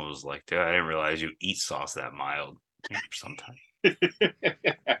co-conspirators. Someone was like, dude, I didn't realize you eat sauce that mild. Sometimes.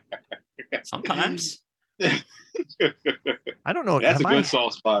 Sometimes. I don't know. That's a good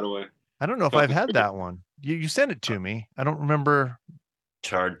sauce, by the way. I don't know if I've had that one. You sent it to me. I don't remember.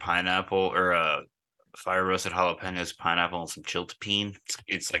 Charred pineapple or fire roasted jalapenos, pineapple, and some chiltepine.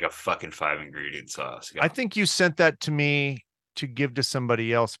 It's like a fucking 5-ingredient sauce. I think you sent that to me to give to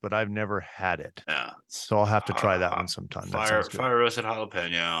somebody else, but I've never had it. Yeah. So I'll have to try that one sometime. Fire roasted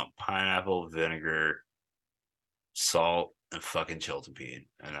jalapeno, pineapple, vinegar, salt, and fucking chiltepine.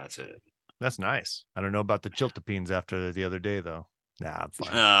 And that's it. That's nice. I don't know about the chiltepines after the other day, though. Nah, I'm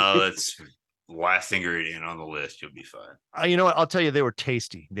fine. No, that's last ingredient on the list. You'll be fine. You know what? I'll tell you, they were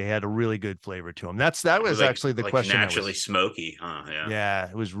tasty. They had a really good flavor to them. That was like, actually the question. Naturally smoky, huh? Yeah. Yeah,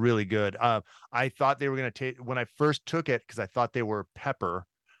 it was really good. I thought they were going to taste when I first took it because I thought they were pepper.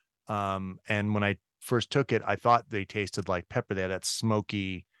 And when I first took it, I thought they tasted like pepper. They had that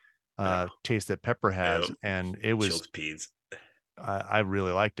smoky taste that pepper has, and it was. I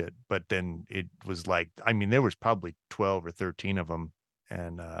really liked it, but then it was like, I mean, there was probably 12 or 13 of them,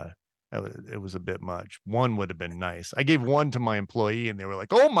 and it was a bit much. One would have been nice. I gave one to my employee, and they were like,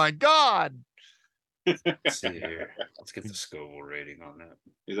 "Oh my god!" Let's see here. Let's get the Scoville rating on that.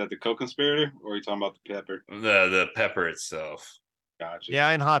 Is that the co-conspirator, or are you talking about the pepper? The pepper itself. Gotcha.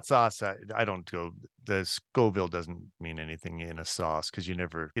 Yeah, in hot sauce, I don't go. The Scoville doesn't mean anything in a sauce because you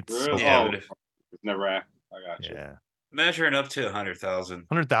never. It's really? so Yeah, it's never. I got you. Yeah. Measuring up to 100,000.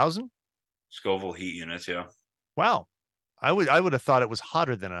 100,000 Scoville heat units. Yeah. Wow, I would have thought it was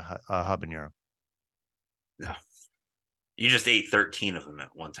hotter than a habanero. No, you just ate 13 of them at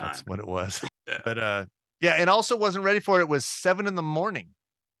one time. That's what it was. Yeah. But yeah, and also wasn't ready for it. It was 7 a.m.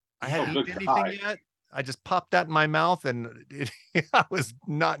 I hadn't eaten anything yet. I just popped that in my mouth, and I was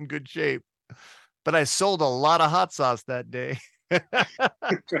not in good shape. But I sold a lot of hot sauce that day.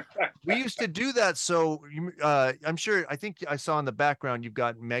 We used to do that. So I'm sure, I think I saw in the background, you've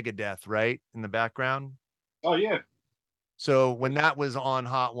got Megadeth, right? In the background. Oh yeah. So when that was on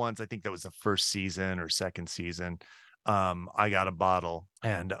Hot Ones, I think that was the first season or second season. I got a bottle,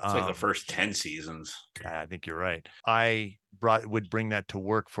 and It's like the first 10 seasons. I think you're right. I would bring that to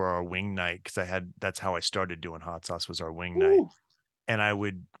work for our wing night, because that's how I started doing hot sauce, was our wing night. And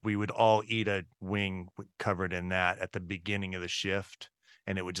we would all eat a wing covered in that at the beginning of the shift,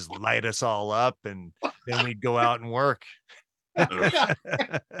 and it would just light us all up, and then we'd go out and work. Talk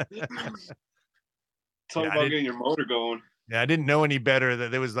about getting your motor going. Yeah, I didn't know any better,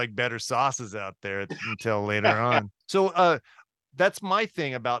 that there was like better sauces out there until later on. So that's my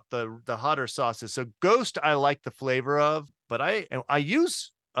thing about the hotter sauces. So Ghost, I like the flavor of, but I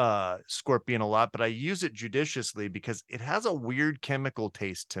use Scorpion a lot, but I use it judiciously, because it has a weird chemical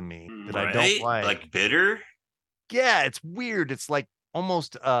taste to me that I don't like bitter. Yeah, it's weird. It's like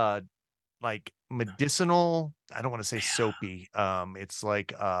almost like medicinal. I don't want to say soapy. It's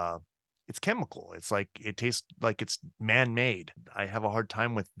like it's chemical. It's like, it tastes like it's man-made. I have a hard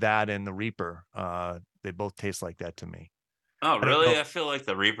time with that and the Reaper. They both taste like that to me. Oh, really? I feel like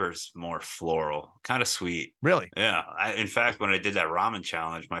the Reaper's more floral, kind of sweet. Really? Yeah. In fact, when I did that ramen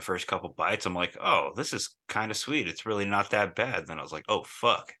challenge, my first couple bites, I'm like, oh, this is kind of sweet. It's really not that bad. Then I was like, oh,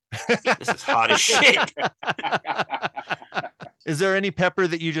 fuck. This is hot as shit. Is there any pepper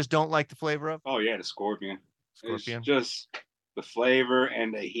that you just don't like the flavor of? Oh, yeah, the Scorpion. Scorpion? It's just the flavor,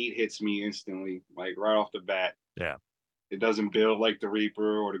 and the heat hits me instantly, like right off the bat. Yeah. It doesn't build like the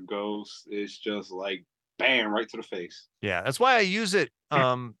Reaper or the Ghost. It's just like, bam, right to the face. Yeah, that's why I use it,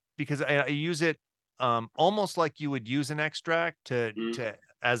 because I use it almost like you would use an extract to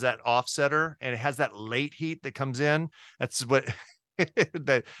as that offsetter, and it has that late heat that comes in. That's what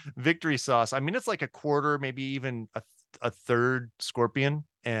the victory sauce. I mean, it's like a quarter, maybe even a third Scorpion,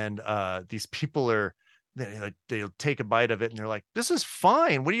 and these people are, they'll take a bite of it and they're like, "This is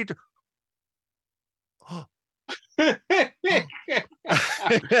fine. What are you doing?"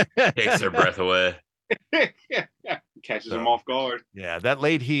 Takes their breath away. Catches them off guard. Yeah, that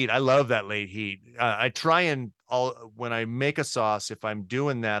late heat. I love that late heat. I try and when I make a sauce, if I'm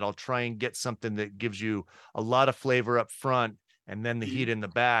doing that, I'll try and get something that gives you a lot of flavor up front and then the heat in the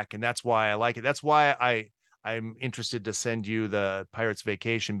back. And that's why I like it. That's why I'm interested to send you the Pirate's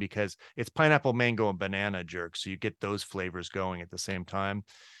Vacation, because it's pineapple, mango, and banana jerk. So you get those flavors going at the same time.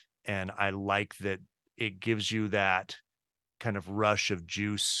 And I like that it gives you that kind of rush of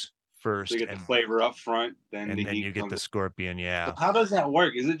juice first. So you get the flavor up front, then you get the Scorpion. Yeah. So how does that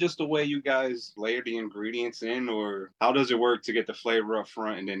work? Is it just the way you guys layer the ingredients in, or how does it work to get the flavor up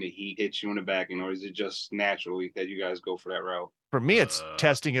front and then the heat hits you in the back, or is it just naturally that you guys go for that route? For me, it's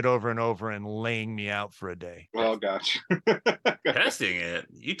testing it over and over and laying me out for a day. Well, gotcha. Testing it.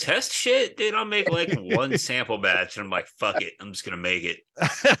 You test shit, dude. I'll make like one sample batch and I'm like, fuck it. I'm just going to make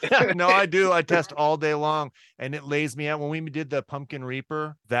it. No, I do. I test all day long and it lays me out. When we did the Pumpkin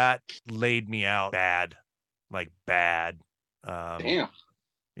Reaper, that laid me out bad, like bad. Damn.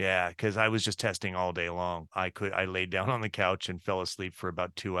 Yeah, because I was just testing all day long. I laid down on the couch and fell asleep for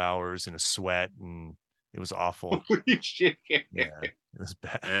about 2 hours in a sweat, and it was awful. Holy shit. Yeah, it was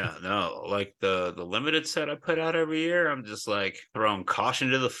bad. Yeah, no, like the limited set I put out every year, I'm just like throwing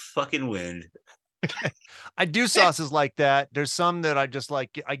caution to the fucking wind. I do sauces like that. There's some that I just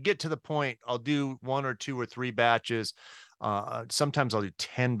like. I get to the point, I'll do 1 or 2 or 3 batches. Sometimes I'll do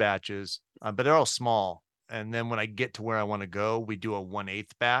 10 batches, but they're all small. And then when I get to where I want to go, we do a 1/8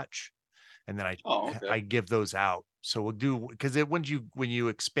 batch, and then I give those out. So we'll do, because when you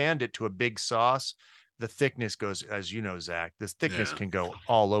expand it to a big sauce, the thickness goes, as you know, Zach, this thickness can go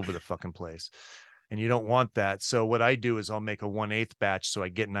all over the fucking place, and you don't want that. So what I do is I'll make a 1/8 batch, so I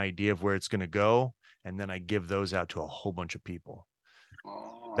get an idea of where it's going to go, and then I give those out to a whole bunch of people.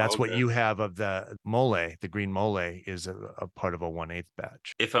 That's what you have of the mole. The green mole is a part of a 1/8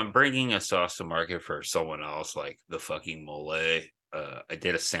 batch. If I'm bringing a sauce to market for someone else, like the fucking mole, I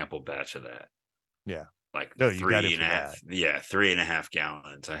did a sample batch of that. Yeah. Like no, 3.5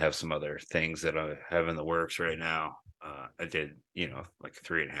 gallons. I have some other things that I have in the works right now. I did, like a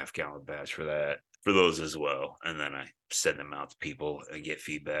 3.5 gallon batch for those as well. And then I send them out to people and get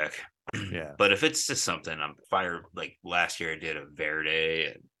feedback. Yeah. But if it's just something like last year I did a Verde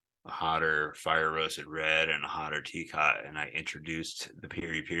and a hotter fire roasted red and a hotter teacot, and I introduced the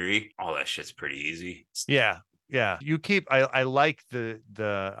piri piri. All that shit's pretty easy. Yeah. Yeah, you keep. I like the.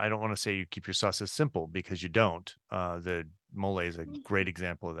 I don't want to say you keep your sauces simple, because you don't. The mole is a great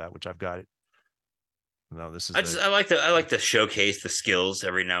example of that, which I've got it. No, this is. I like to showcase the skills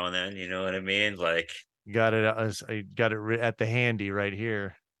every now and then. You know what I mean? Like Got it. I got it at the handy right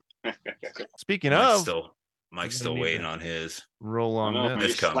here. Speaking Mike's of, still Mike's still waiting on his. Roll on I know,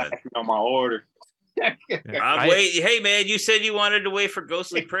 this. It's coming. On my order. I'm waiting. Hey man, you said you wanted to wait for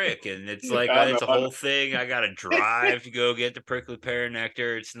Ghostly Prick, and it's like it's a whole thing. I gotta drive to go get the prickly pear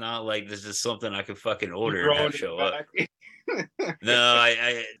nectar. It's not like this is something I can fucking order and have show up. No,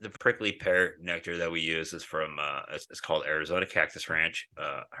 I the prickly pear nectar that we use is from it's called Arizona Cactus Ranch.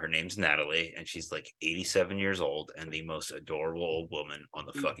 Her name's Natalie, and she's like 87 years old and the most adorable old woman on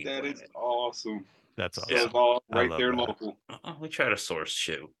the fucking planet. That is awesome. That's awesome. So all right there, local. We try to source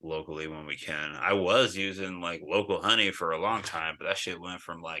shit locally when we can. I was using like local honey for a long time, but that shit went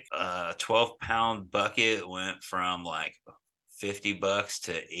from like a 12-pound bucket went from like $50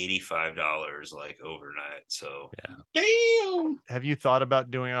 to $85 like overnight. So yeah. Damn. Have you thought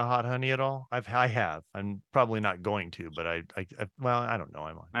about doing a hot honey at all? I have. I'm probably not going to, but I well, I don't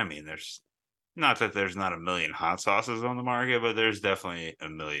know. I mean, there's not that there's not a million hot sauces on the market, but there's definitely a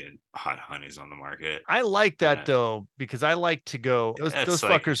million hot honeys on the market. I like that though, because I like to go, those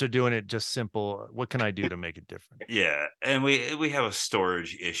fuckers are doing it just simple. What can I do to make it different? Yeah. And we have a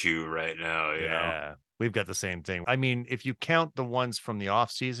storage issue right now. You know? We've got the same thing. I mean, if you count the ones from the off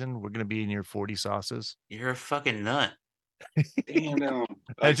season, we're going to be near 40 sauces. You're a fucking nut. Damn.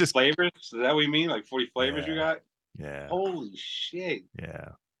 Like just flavors? Is that what you mean? Like 40 flavors you got? Yeah. Holy shit.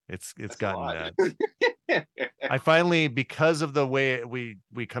 Yeah. It's gotten nuts. I finally, because of the way we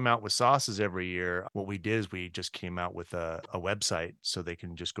come out with sauces every year, what we did is we just came out with a website so they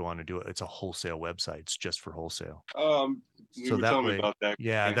can just go on and do it. It's a wholesale website. It's just for wholesale. So that way, about that.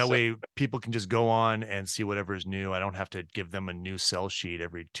 Yeah, that way people can just go on and see whatever is new. I don't have to give them a new sell sheet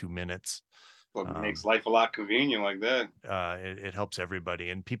every 2 minutes. Well, it makes life a lot convenient like that. It helps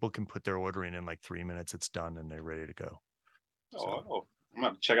everybody, and people can put their order in like 3 minutes. It's done and they're ready to go. I'm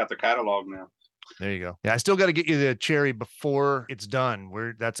gonna check out the catalog now. There you go. Yeah, I still got to get you the cherry before it's done.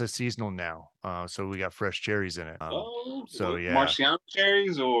 That's a seasonal now. So we got fresh cherries in it. So yeah, Marciano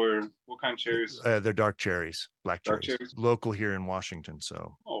cherries or what kind of cherries? They're dark cherries, black cherries. Local here in Washington.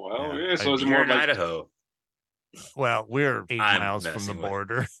 So. Oh well, yeah. So it's more in Idaho. Well, we're 8 miles from the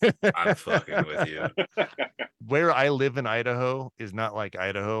border. I'm fucking with you. Where I live in Idaho is not like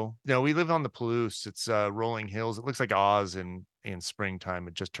Idaho. No, we live on the Palouse. It's rolling hills. It looks like Oz in springtime.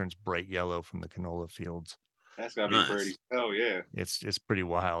 It just turns bright yellow from the canola fields. That's gotta be pretty. Oh yeah. It's pretty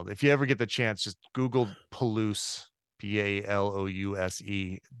wild. If you ever get the chance, just Google Palouse,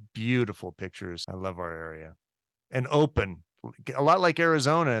 Palouse. Beautiful pictures. I love our area. And open. A lot like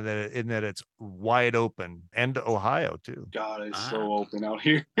Arizona in that it's wide open, and Ohio too. God, it's so open out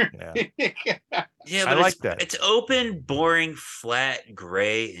here. Yeah, but I like that. It's open, boring, flat,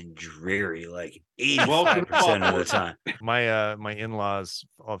 gray, and dreary, like 85% of the time. My in-laws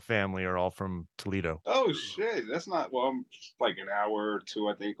family are all from Toledo. Oh shit, that's not. Well, I'm like an hour or two,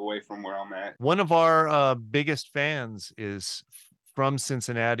 I think, away from where I'm at. One of our biggest fans is from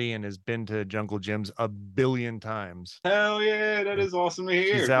Cincinnati and has been to Jungle Gyms a billion times. Hell yeah, that is awesome to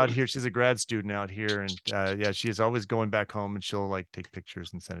hear. She's out here. She's a grad student out here, and she's always going back home, and she'll like take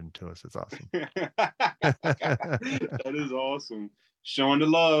pictures and send them to us. It's awesome. That is awesome. Showing the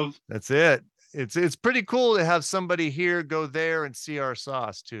love. That's it. It's pretty cool to have somebody here go there and see our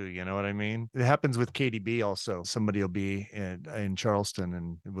sauce too. You know what I mean? It happens with KDB also. Somebody will be in Charleston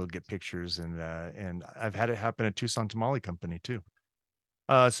and we'll get pictures, and I've had it happen at Tucson Tamale Company too.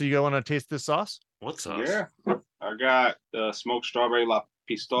 So you want to taste this sauce? What sauce? Yeah, I got smoked strawberry la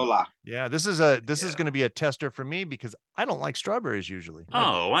pistola. Yeah, this is going to be a tester for me because I don't like strawberries usually.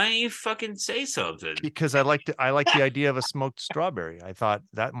 Oh, why don't you fucking say something? Because I like the idea of a smoked strawberry. I thought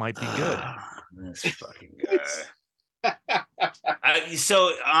that might be good. This fucking guy.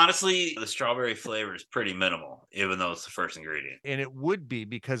 So honestly, the strawberry flavor is pretty minimal, even though it's the first ingredient. And it would be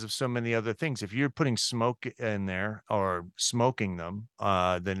because of so many other things. If you're putting smoke in there or smoking them,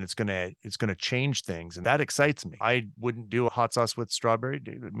 then it's gonna change things, and that excites me. I wouldn't do a hot sauce with strawberry.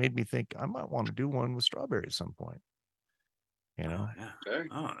 Dude, it made me think I might want to do one with strawberry at some point. You know?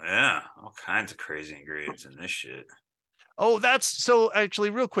 Oh yeah, all kinds of crazy ingredients in this shit. Oh, that's so actually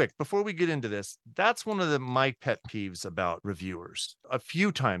real quick before we get into this, that's one of my pet peeves about reviewers. A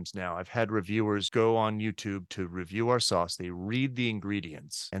few times now, I've had reviewers go on YouTube to review our sauce. They read the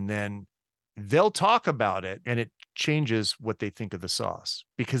ingredients and then they'll talk about it and it changes what they think of the sauce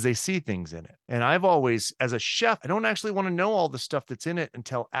because they see things in it. And I've always, as a chef, I don't actually want to know all the stuff that's in it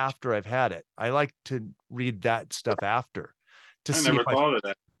until after I've had it. I like to read that stuff after to see. I never thought of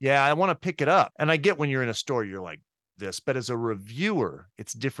that. Yeah, I want to pick it up. And I get when you're in a store, you're like, this, but as a reviewer,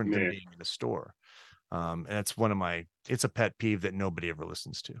 it's different than being in a store. And that's one of my It's a pet peeve that nobody ever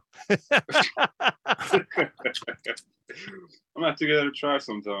listens to. I'm gonna have to get it to try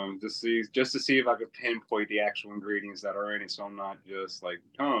sometime, just to see if I could pinpoint the actual ingredients that are in it, so I'm not just like,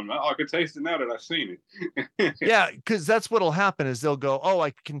 oh, I can taste it now that I've seen it. Yeah, because that's what'll happen is they'll go, oh,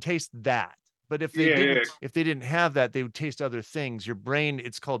 I can taste that. But if they didn't have that, they would taste other things. Your brain,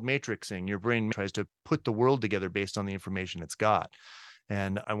 it's called matrixing. Your brain tries to put the world together based on the information it's got.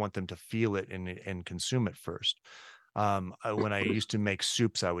 And I want them to feel it and consume it first. When I used to make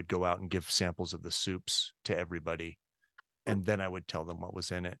soups, I would go out and give samples of the soups to everybody. And then I would tell them what was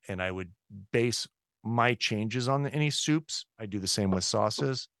in it. And I would base my changes on any soups. I do the same with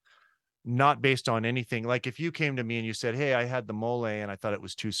sauces, not based on anything. Like if you came to me and you said, hey, I had the mole and I thought it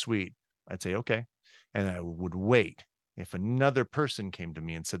was too sweet, I'd say, okay. And I would wait. If another person came to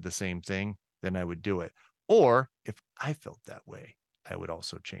me and said the same thing, then I would do it. Or if I felt that way, I would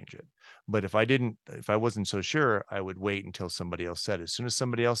also change it. But if I wasn't so sure, I would wait until somebody else said it. As soon as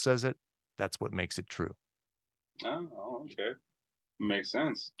somebody else says it, that's what makes it true. Oh, okay. Makes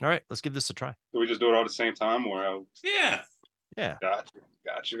sense. All right, let's give this a try. Do we just do it all at the same time, or Yeah.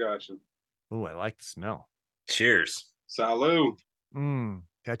 Gotcha. Oh, I like the smell. Cheers. Salud.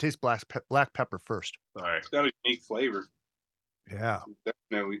 I taste black pepper first. All right. It's got a unique flavor. Yeah,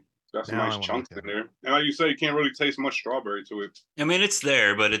 definitely. Got some Now nice chunks in there. And like you say, you can't really taste much strawberry to it. I mean, it's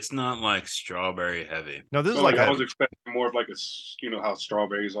there, but it's not like strawberry heavy. No, this is I was expecting more of like how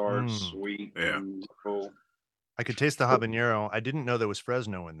strawberries are sweet. Yeah. And cool. I could taste the habanero. I didn't know there was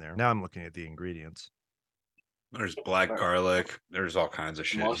Fresno in there. Now I'm looking at the ingredients. There's black garlic. There's all kinds of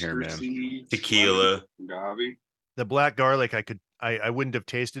shit here, man. Seeds, Tequila. Agave. The black garlic, I wouldn't have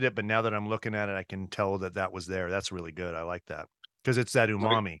tasted it, but now that I'm looking at it, I can tell that was there. That's really good. I like that because it's that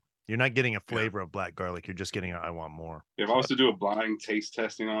umami. You're not getting a flavor of black garlic. You're just getting I want more. If I was to do a blind taste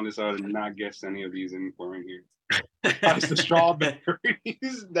testing on this, I would not guess any of these in here. That's the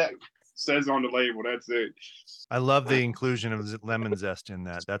strawberries that says on the label. That's it. I love the inclusion of lemon zest in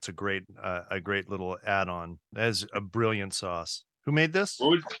that. That's a great little add-on. That is a brilliant sauce. Who made this?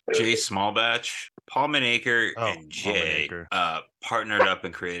 Jay Smallbatch, Paul Manaker, and Jay partnered up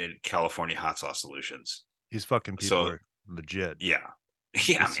and created California Hot Sauce Solutions. These fucking people are legit. Yeah,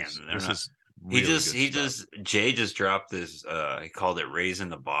 man. Jay just dropped this. He called it Raisin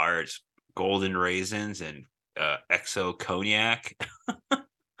the Bar. It's golden raisins and XO cognac.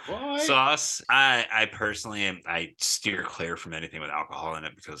 Sauce. I personally I steer clear from anything with alcohol in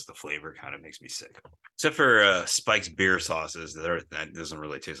it because the flavor kind of makes me sick. Except for Spike's beer sauces, that doesn't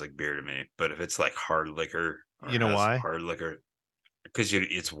really taste like beer to me. But if it's like hard liquor, you know why? Hard liquor, because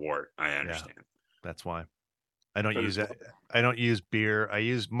it's wort. I understand. Yeah, that's why I don't use it. I don't use beer. I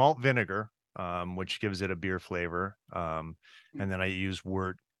use malt vinegar, which gives it a beer flavor, and then I use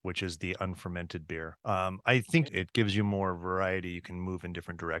wort, which is the unfermented beer. I think it gives you more variety. You can move in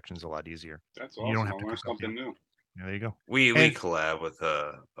different directions a lot easier. That's awesome. You don't have to learn something new. Yeah, there you go. We collab with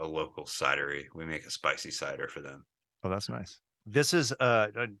a local cidery. We make a spicy cider for them. Oh, that's nice. This is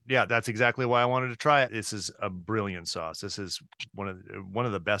that's exactly why I wanted to try it. This is a brilliant sauce. This is one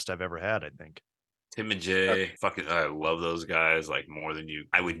of the best I've ever had, I think. Tim and Jay, I love those guys like more than you.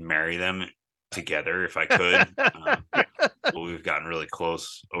 I would marry them together if I could. We've gotten really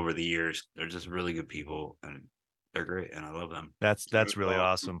close over the years. They're just really good people and they're great and I love them. That's really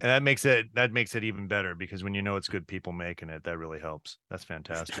awesome. And that makes it even better because when you know it's good people making it, that really helps. That's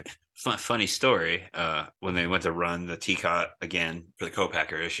fantastic. Funny story. When they went to run the TCOT again for the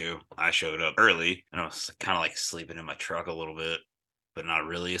co-packer issue, I showed up early and I was kind of like sleeping in my truck a little bit, but not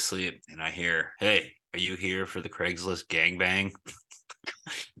really asleep. And I hear, "Hey, are you here for the Craigslist gangbang?"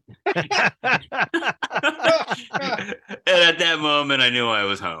 And at that moment I knew I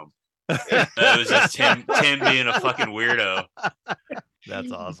was home. It was just Tim being a fucking weirdo.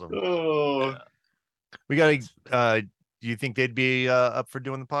 That's awesome. Oh. We gotta do you think they'd be up for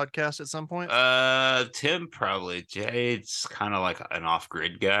doing the podcast at some point? Tim probably. Jay's kind of like an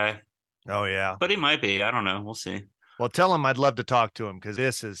off-grid guy. Oh yeah, but he might be. I don't know. We'll see. Well, tell him I'd love to talk to him because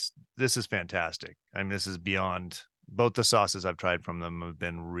this is fantastic. I mean, this is beyond. Both the sauces I've tried from them have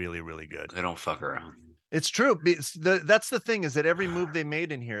been really, really good. They don't fuck around. It's true. That's the thing is that every move they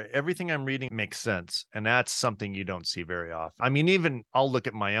made in here, everything I'm reading makes sense. And that's something you don't see very often. I mean, even I'll look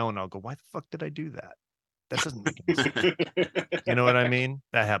at my own. I'll go, why the fuck did I do that? That doesn't make any sense. You know what I mean?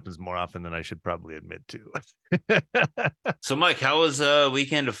 That happens more often than I should probably admit to. So, Mike, how was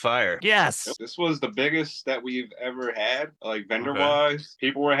Weekend of Fire? Yes. This was the biggest that we've ever had, like vendor-wise.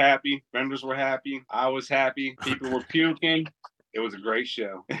 People were happy. Vendors were happy. I was happy. People were puking. It was a great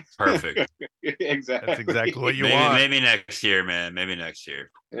show. Perfect. Exactly. That's exactly what you want. Maybe next year, man. Maybe next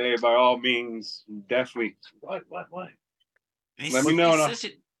year. Hey, by all means, definitely. What? Let me know.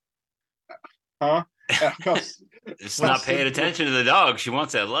 Huh? It's not paying attention to the dog. She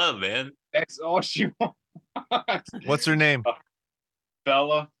wants that love, man. That's all she wants. What's her name?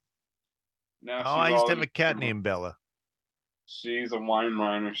 Bella. Now I used to have a cat named Bella. She's a wine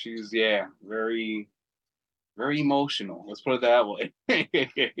runner. She's very, very emotional. Let's put it that way.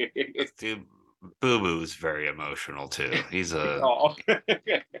 Dude, Boo Boo's very emotional too. He's a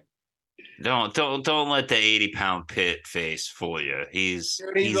don't let the 80-pound pit face fool you. He's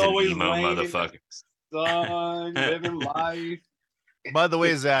an always emo motherfucker. Son, living life. By the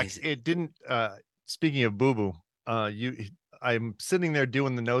way, Zach, it didn't. Speaking of Boo Boo, I'm sitting there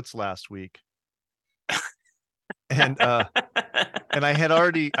doing the notes last week, and I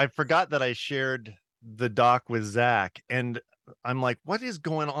forgot that I shared the doc with Zach, and I'm like, what is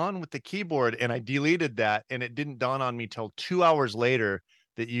going on with the keyboard? And I deleted that, and it didn't dawn on me till 2 hours later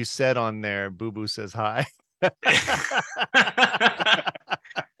that you said on there, Boo Boo says hi.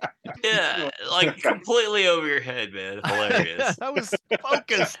 Yeah, like completely over your head, man. Hilarious. I was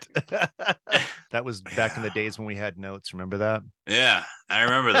focused. That was back in the days when we had notes. Remember that? Yeah, I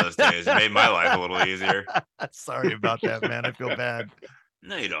remember those days. It made my life a little easier. Sorry about that, man. I feel bad.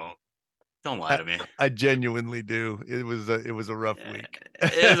 No, you don't. Don't lie to me. I genuinely do. It was a rough week.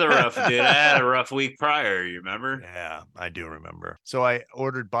 It was a rough, dude. I had a rough week prior. You remember? Yeah, I do remember. So I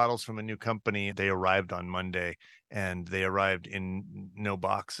ordered bottles from a new company. They arrived on Monday, and they arrived in no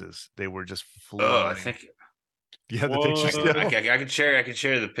boxes. They were just floating. Oh, I think. You have the picture still? I can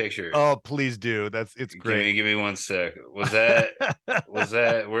share the picture. Oh, please do. It's great. Give me 1 sec. Was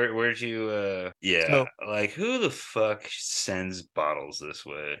that where'd you yeah, like who the fuck sends bottles this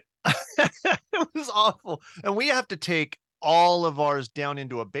way? It was awful. And we have to take all of ours down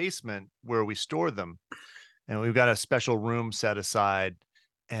into a basement where we store them. And we've got a special room set aside,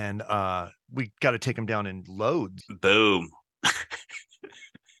 and we got to take them down in loads. Boom.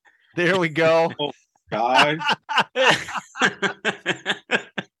 There we go. Oh, God. Like,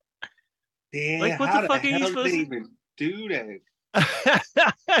 what the fuck are you supposed to even do that?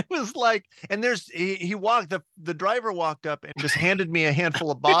 I was like, and he walked, the driver walked up and just handed me a handful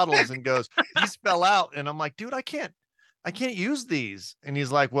of bottles and goes, these fell out. And I'm like, dude, I can't use these. And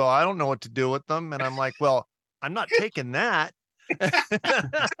he's like, well, I don't know what to do with them. And I'm like, well, I'm not taking that.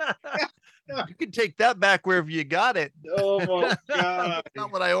 You can take that back wherever you got it. Oh my God.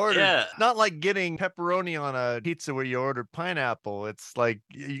 Not what I ordered. Yeah. Not like getting pepperoni on a pizza where you ordered pineapple. It's like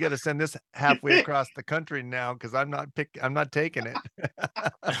you got to send this halfway across the country now because I'm not taking it.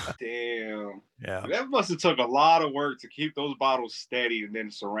 Damn. Yeah. That must have took a lot of work to keep those bottles steady and then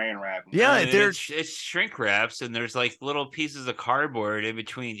saran wrap them. Yeah, it's shrink wraps, and there's like little pieces of cardboard in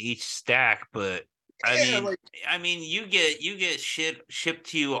between each stack, but I mean, you get shit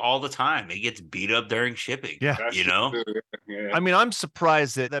shipped to you all the time. It gets beat up during shipping. Yeah, you know. Yeah. I mean, I'm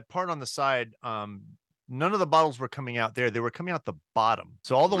surprised that part on the side. None of the bottles were coming out there. They were coming out the bottom.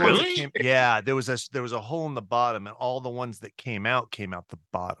 So all the ones that came, there was a hole in the bottom, and all the ones that came out the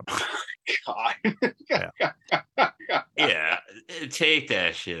bottom. God. Yeah, take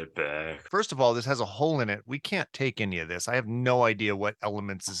that shit back. First of all, this has a hole in it. We can't take any of this. I have no idea what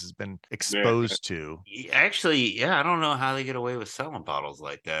elements this has been exposed to. Actually, I don't know how they get away with selling bottles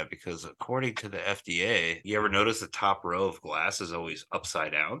like that, because according to the FDA, you ever notice the top row of glass is always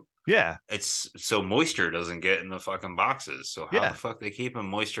upside down? Yeah, it's so moisture doesn't get in the fucking boxes. So how the fuck they keeping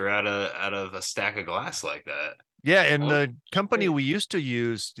moisture out of a stack of glass like that? Yeah, and the company we used to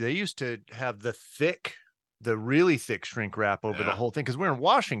use, they used to have the really thick shrink wrap over the whole thing, because we're in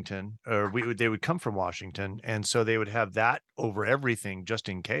Washington, or they would come from Washington, and so they would have that over everything just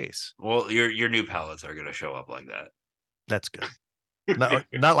in case. Well, your new pallets are going to show up like that. That's good.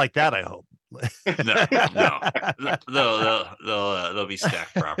 Not like that, I hope. No. They'll be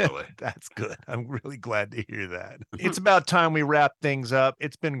stacked properly. That's good. I'm really glad to hear that. It's about time we wrap things up.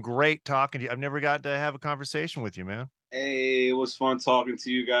 It's been great talking to you. I've never got to have a conversation with you, man. Hey, it was fun talking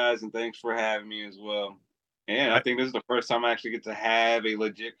to you guys, and thanks for having me as well. And I think this is the first time I actually get to have a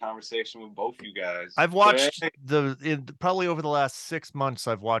legit conversation with both you guys. I've watched probably over the last 6 months,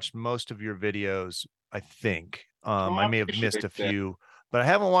 I've watched most of your videos, I think. I may have missed a few, but I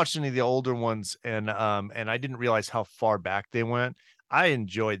haven't watched any of the older ones, and I didn't realize how far back they went. I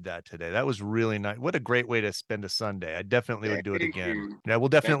enjoyed that today. That was really nice. What a great way to spend a Sunday. I definitely would do it again. Yeah, we'll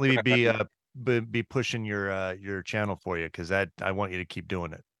definitely be pushing your channel for you, because I want you to keep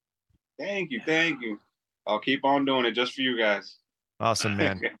doing it. Thank you. I'll keep on doing it just for you guys. Awesome,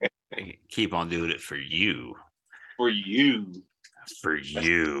 man. Keep on doing it for you. For you. for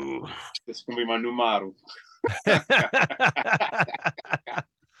you. This is gonna be my new model.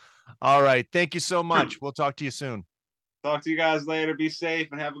 All right. Thank you so much. We'll talk to you soon. Talk to you guys later. Be safe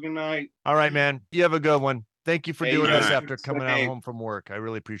and have a good night. All right, man. You have a good one. Thank you for doing this guys. after coming out home from work. I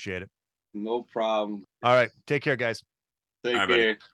really appreciate it. No problem. All right. Take care, guys. Take All right, buddy. care.